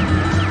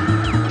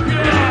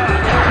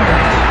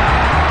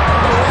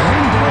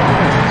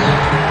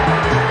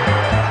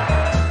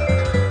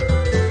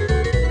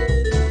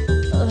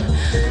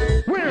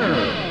 Winner!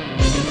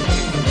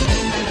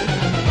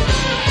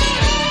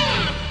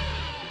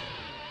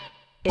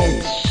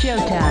 It's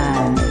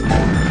showtime.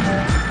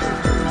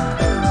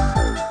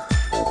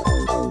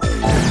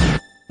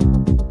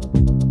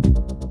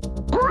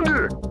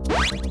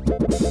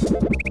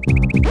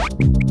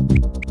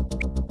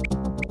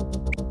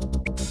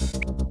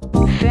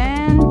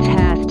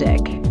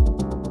 Fantastic.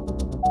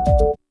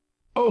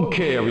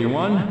 Okay,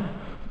 everyone.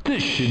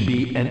 This should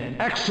be an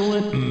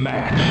excellent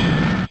match.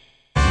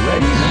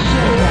 Ready?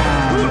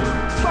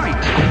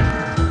 Fight!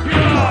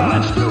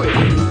 Let's do it!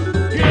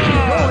 Keep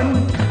going!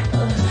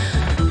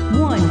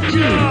 1, 2,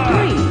 3.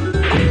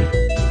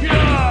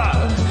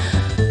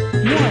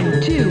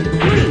 1, 2,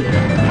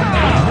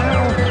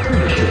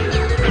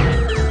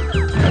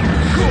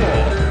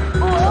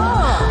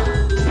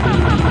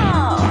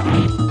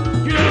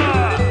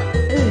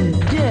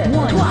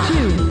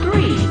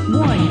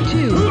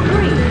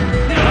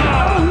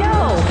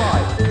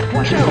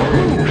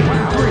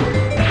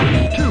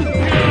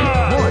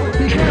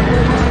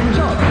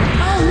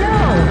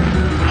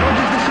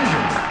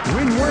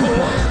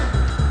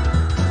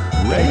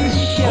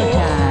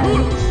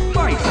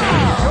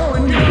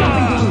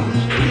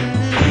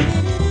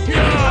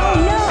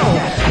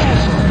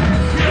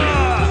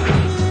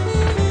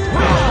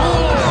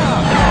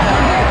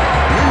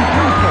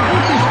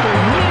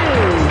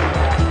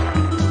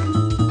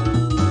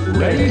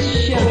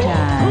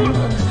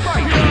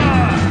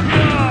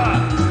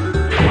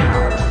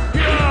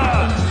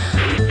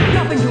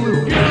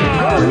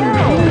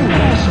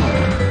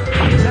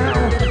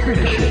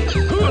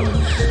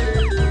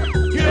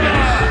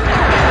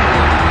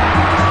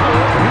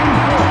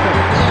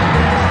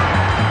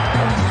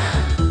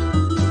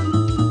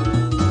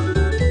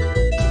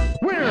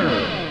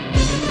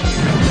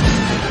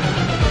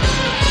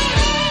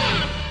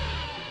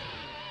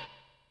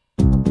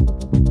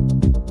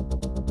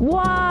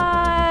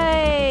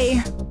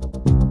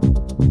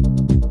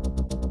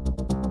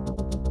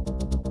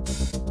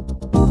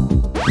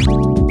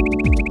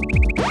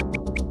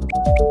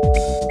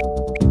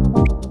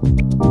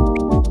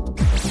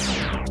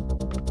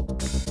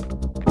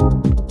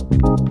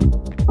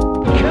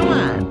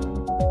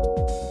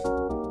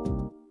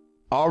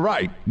 All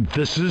right,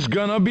 this is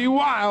gonna be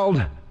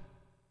wild.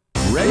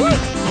 Ready?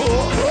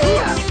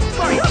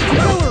 Fight!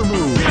 Killer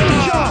move!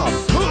 Good job!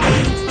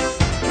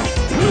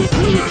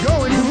 Keep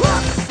going!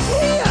 Wow!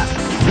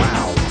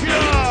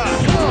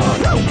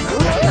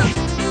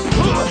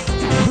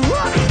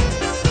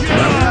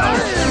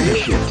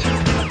 Finish it!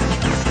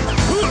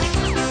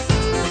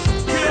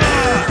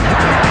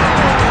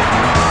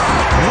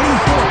 Win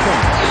 4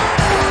 points!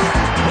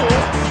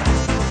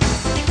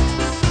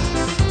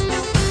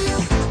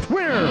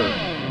 Winner!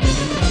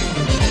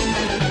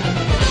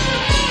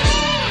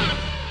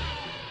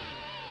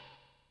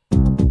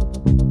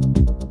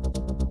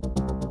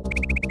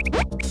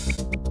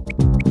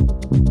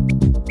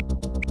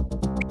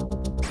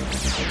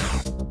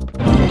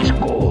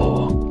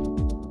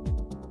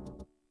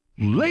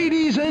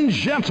 Ladies and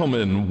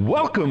gentlemen,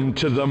 welcome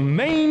to the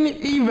main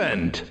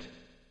event.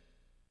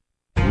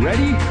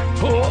 Ready?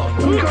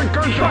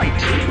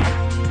 Fight!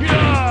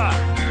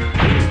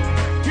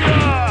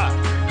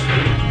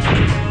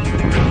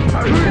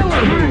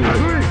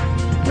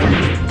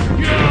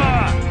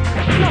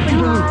 Nothing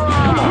to lose!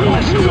 Come on,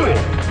 let's do it!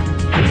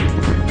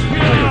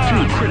 Player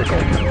 2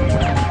 critical.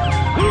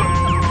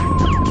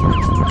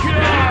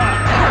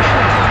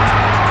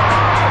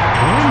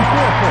 Win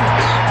 4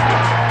 points.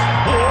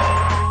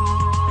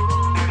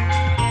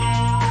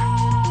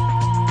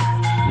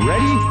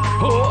 Ready?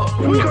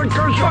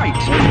 Fight!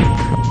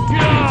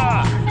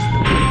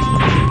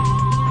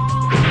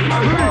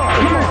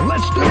 Come on,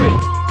 let's do it!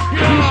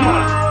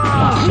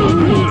 Awesome!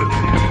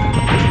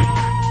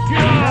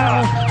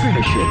 Now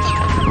finish it!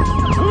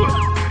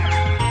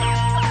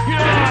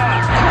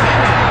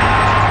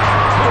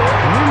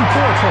 Win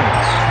 4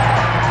 points!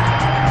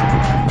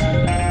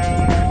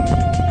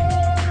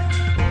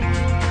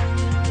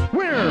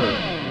 Winner!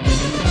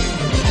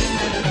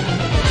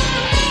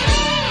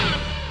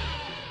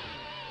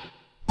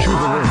 To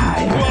the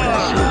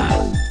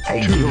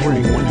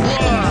ring.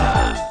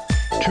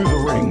 To the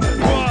ring.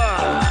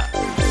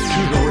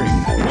 To the ring.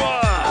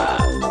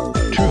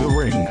 To the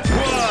ring.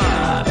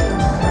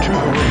 To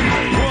the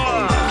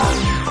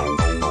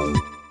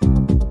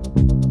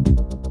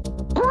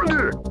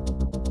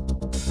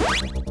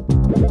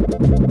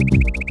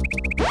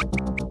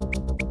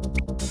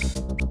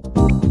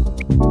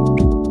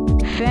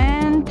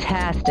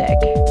Fantastic.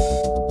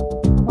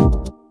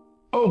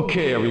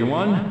 Okay,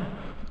 everyone.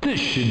 This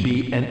should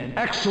be an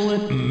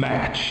excellent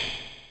match.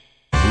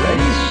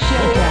 Ready?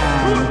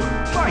 Showdown.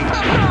 Fight!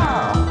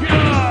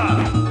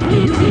 You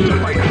need to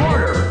fight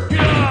harder!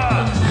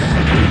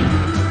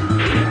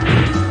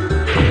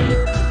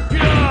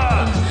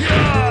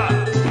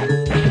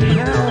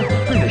 Now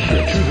finish it.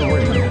 To the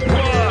ring.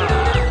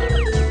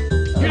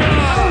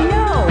 Oh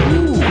no!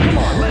 Come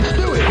on, let's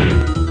do it!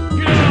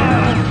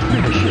 Now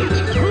finish it.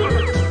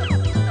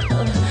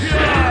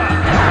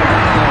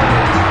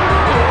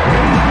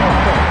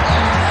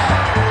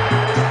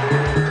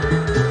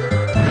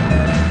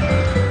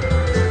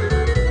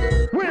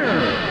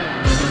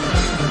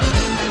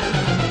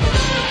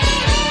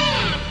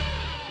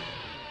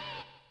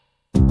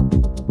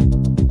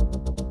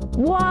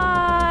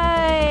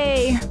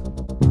 Why?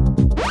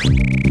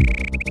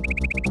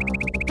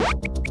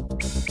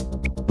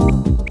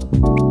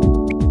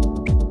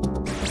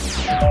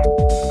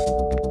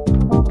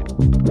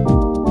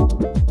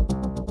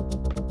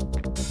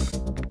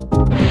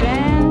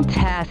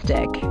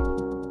 Fantastic.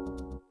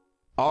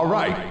 All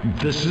right,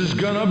 this is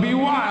gonna be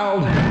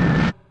wild.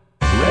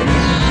 Ready?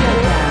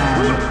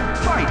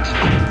 Fight!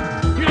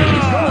 Keep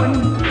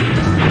going!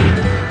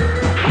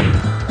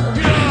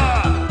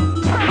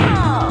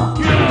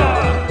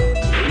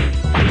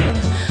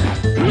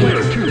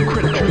 Player 2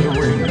 critical. To the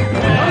ring. Win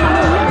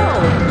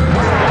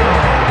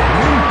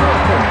 4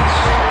 points.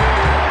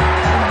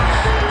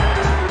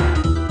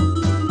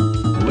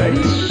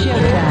 Ready?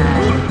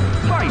 Showdown.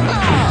 Fight!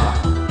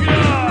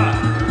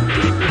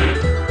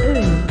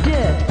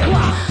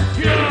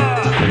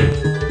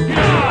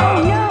 Oh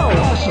no!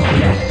 Awesome!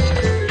 Yes!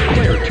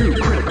 Player 2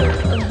 critical.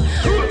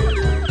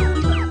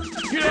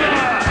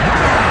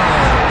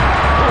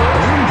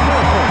 Win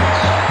 4 points.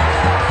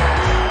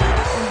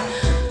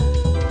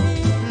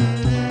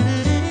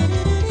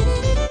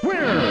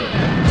 Winner!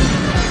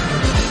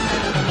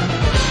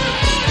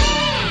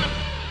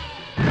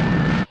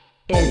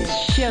 It's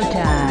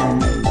showtime.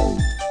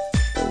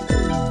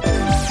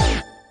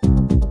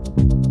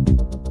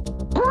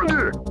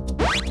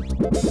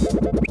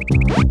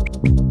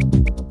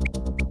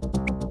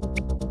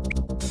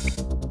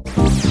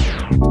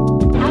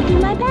 I'll do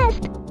my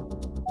best.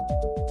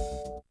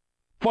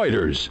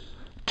 Fighters,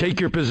 take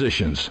your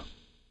positions.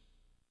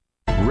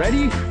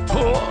 Ready?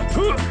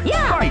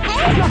 Yeah. Fight!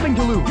 Nothing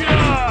to lose!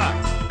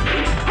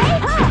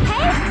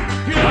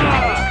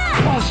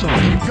 Awesome!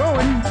 Keep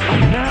going!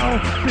 Now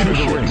finish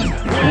it!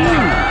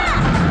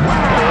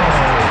 Wow!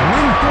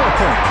 Win 4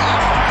 points!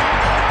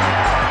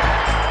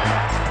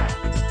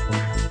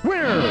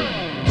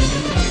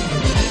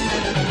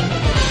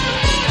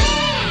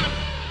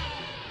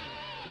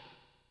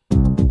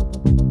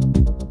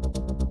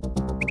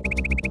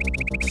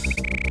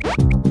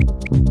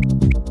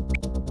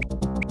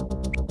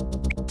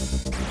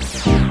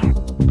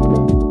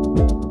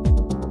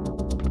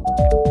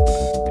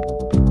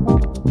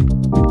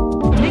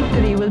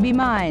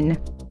 mine.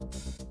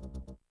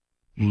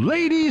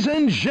 Ladies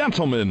and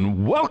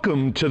gentlemen,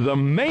 welcome to the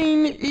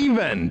main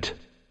event.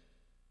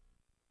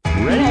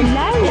 Ready?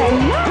 La la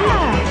la la!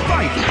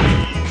 Fight!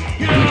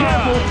 Be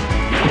careful!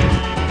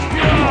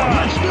 Come on,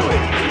 let's do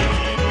it!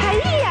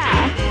 Hiya!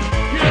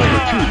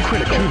 Number 2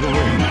 critical to the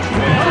ring.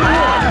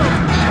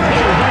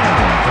 Special down.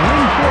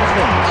 Win 4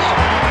 points.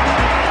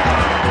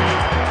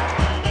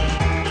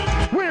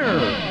 Winner!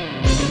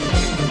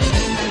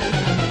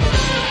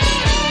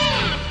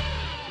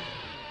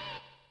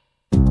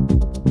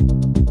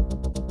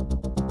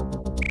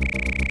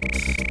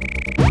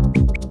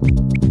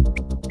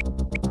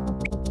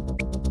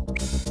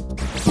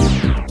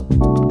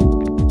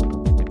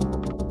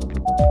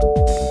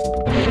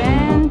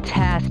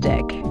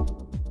 Fantastic.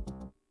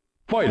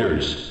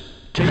 Fighters,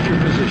 take your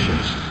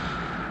positions.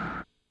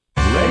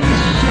 Ready,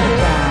 set,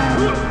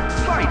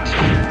 fight!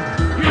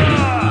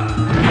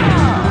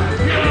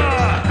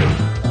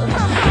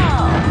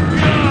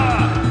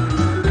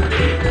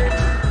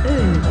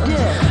 Une,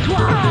 deux,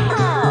 trois.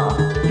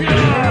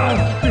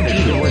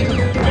 Finish it.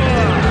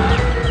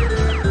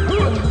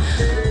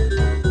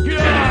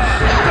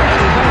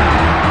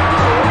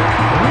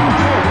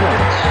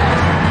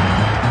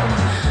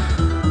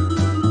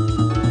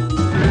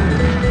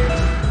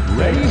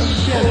 Ready,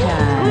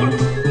 Showtime.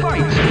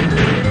 fight!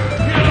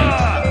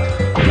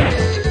 Yes!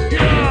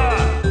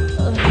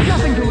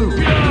 Nothing to lose!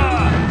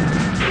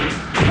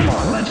 Come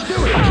on, let's do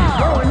it! Keep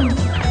going!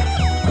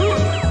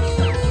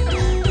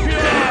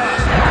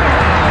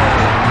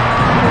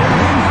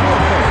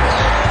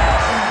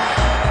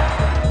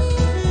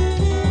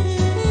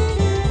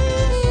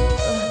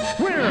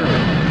 Winner!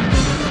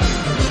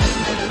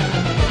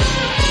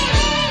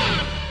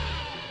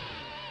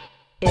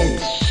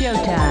 It's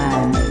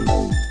showtime.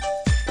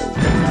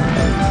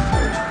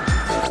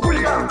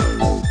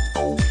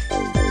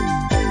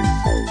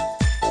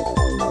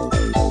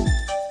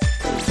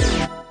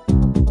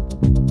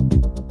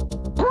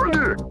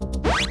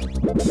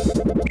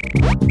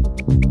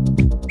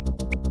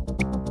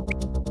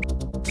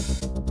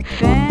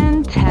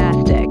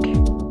 Fantastic.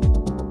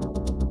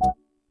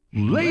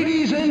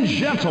 Ladies and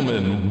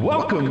gentlemen,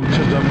 welcome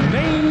to the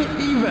main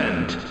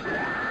event.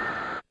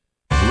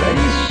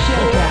 Ready,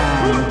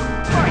 Showtime.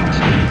 fight!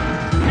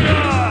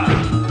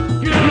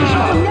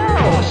 Oh no!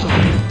 Awesome!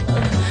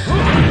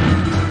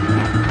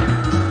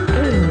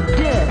 Une,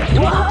 deux,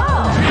 trois.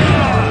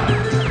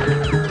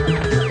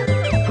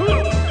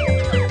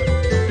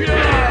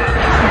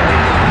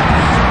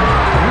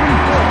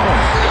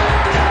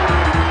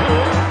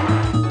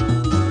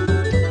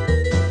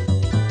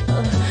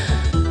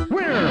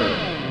 Winner!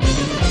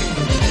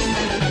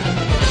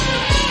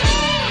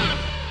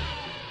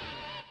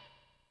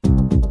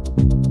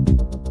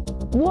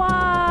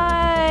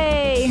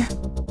 Why?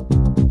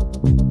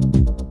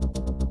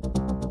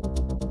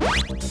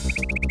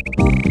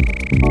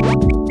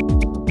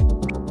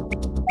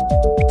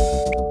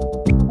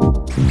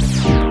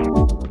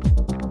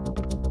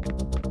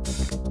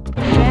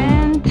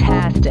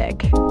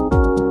 Fantastic.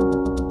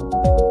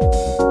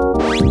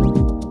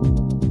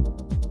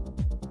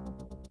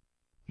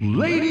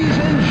 Ladies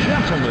and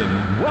gentlemen,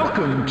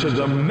 welcome to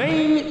the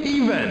main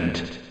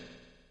event.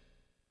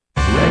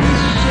 Ready,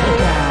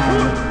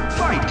 Showtime.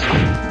 fight!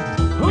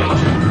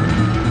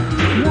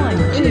 One,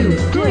 two,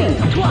 three,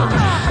 trois.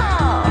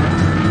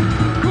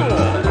 Cool!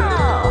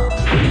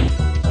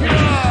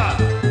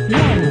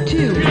 One,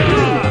 two, three.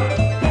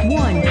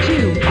 One,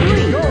 two,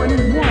 three.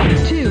 One,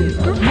 two,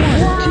 three.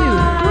 One, two,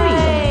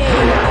 three.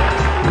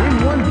 Win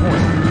 1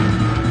 point.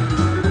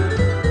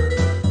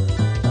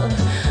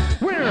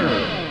 Winner!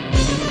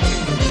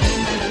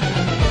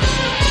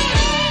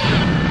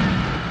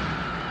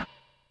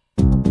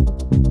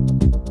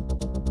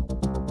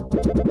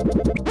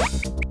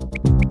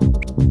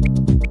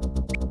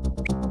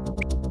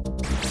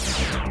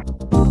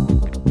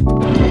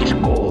 Let's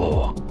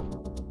go.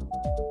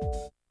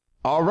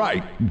 All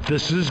right,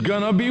 this is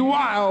gonna be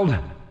wild.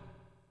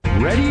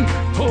 Ready?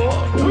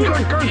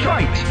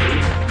 Fight!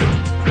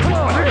 Come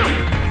on!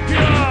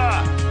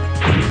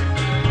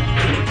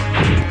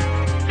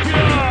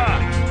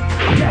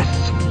 Yes!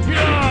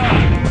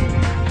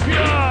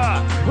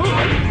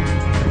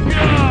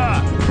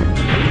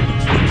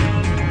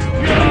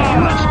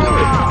 Let's do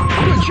it!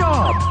 Good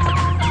job!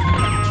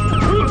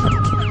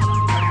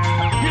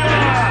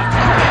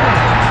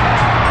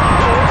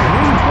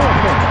 Win 4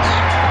 points.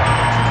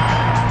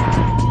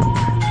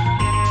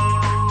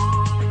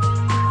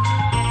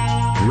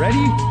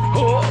 Ready?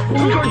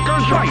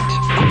 Fight!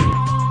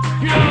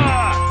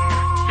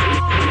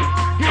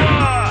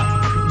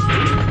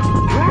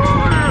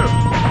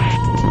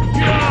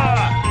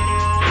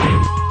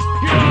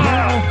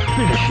 Now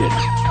finish it.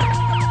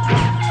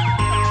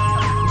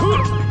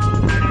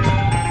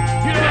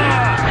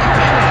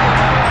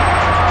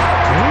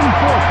 Win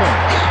 4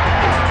 points.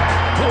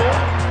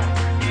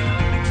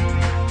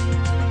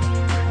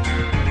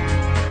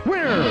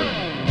 Winner!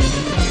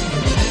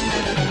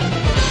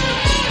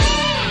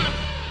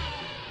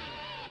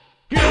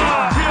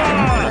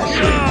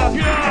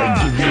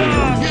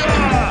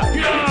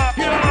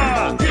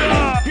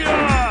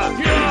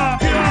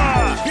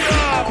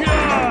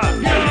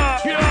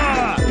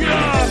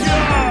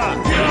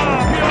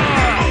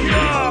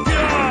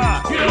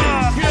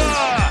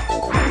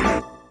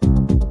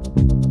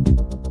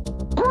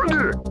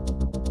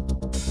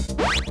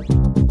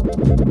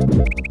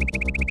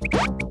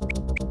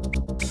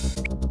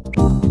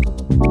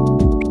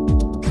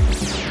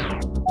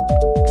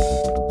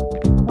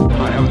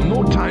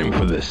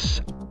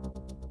 this.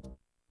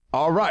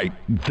 All right,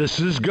 this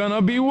is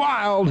gonna be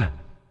wild.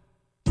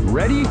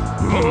 Ready?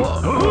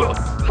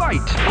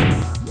 Fight!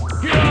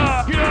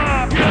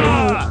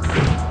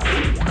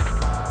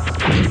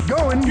 Keep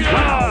going.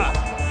 Wow.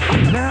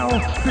 Now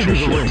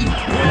finish it. Win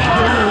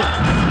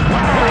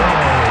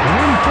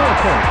 4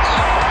 points.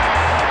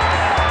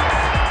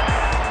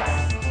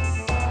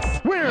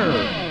 Winner.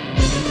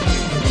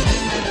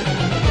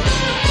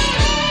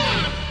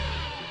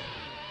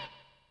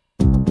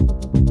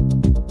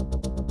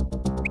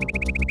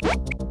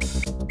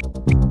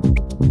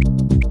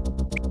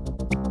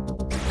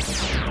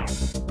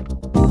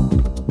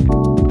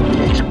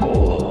 Let's go.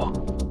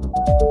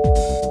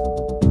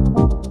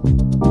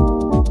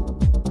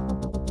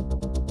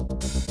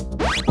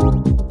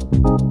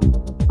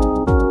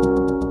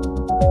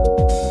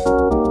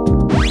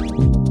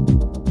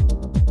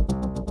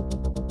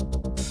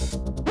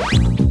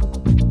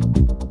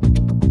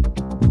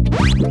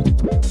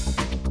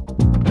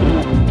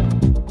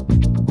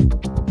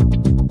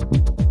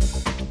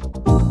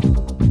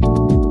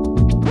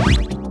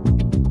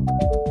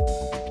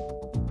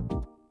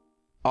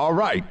 All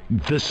right,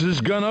 this is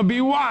gonna be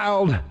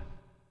wild.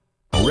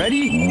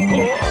 Ready?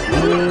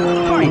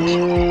 Fight!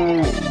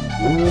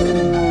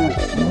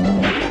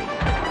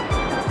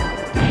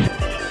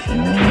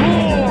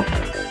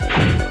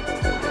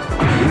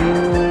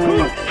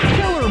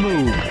 Killer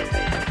move.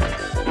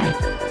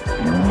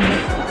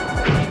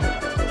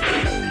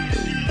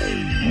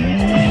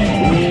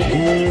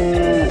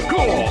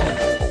 Cool!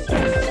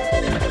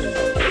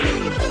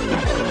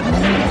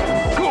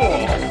 Cool!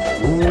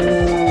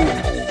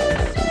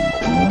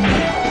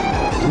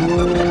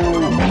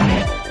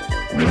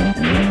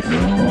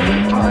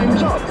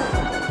 Time's up.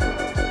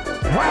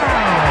 Wow.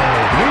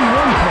 Win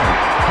 1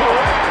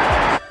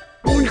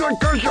 point. We got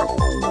pressure!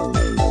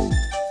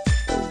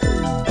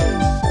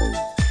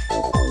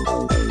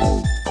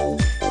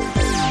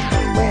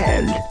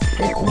 Well,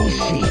 let me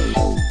see.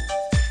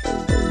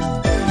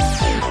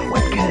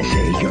 What can I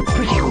say? You're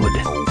pretty good.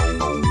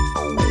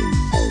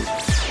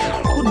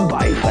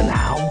 Goodbye for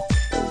now.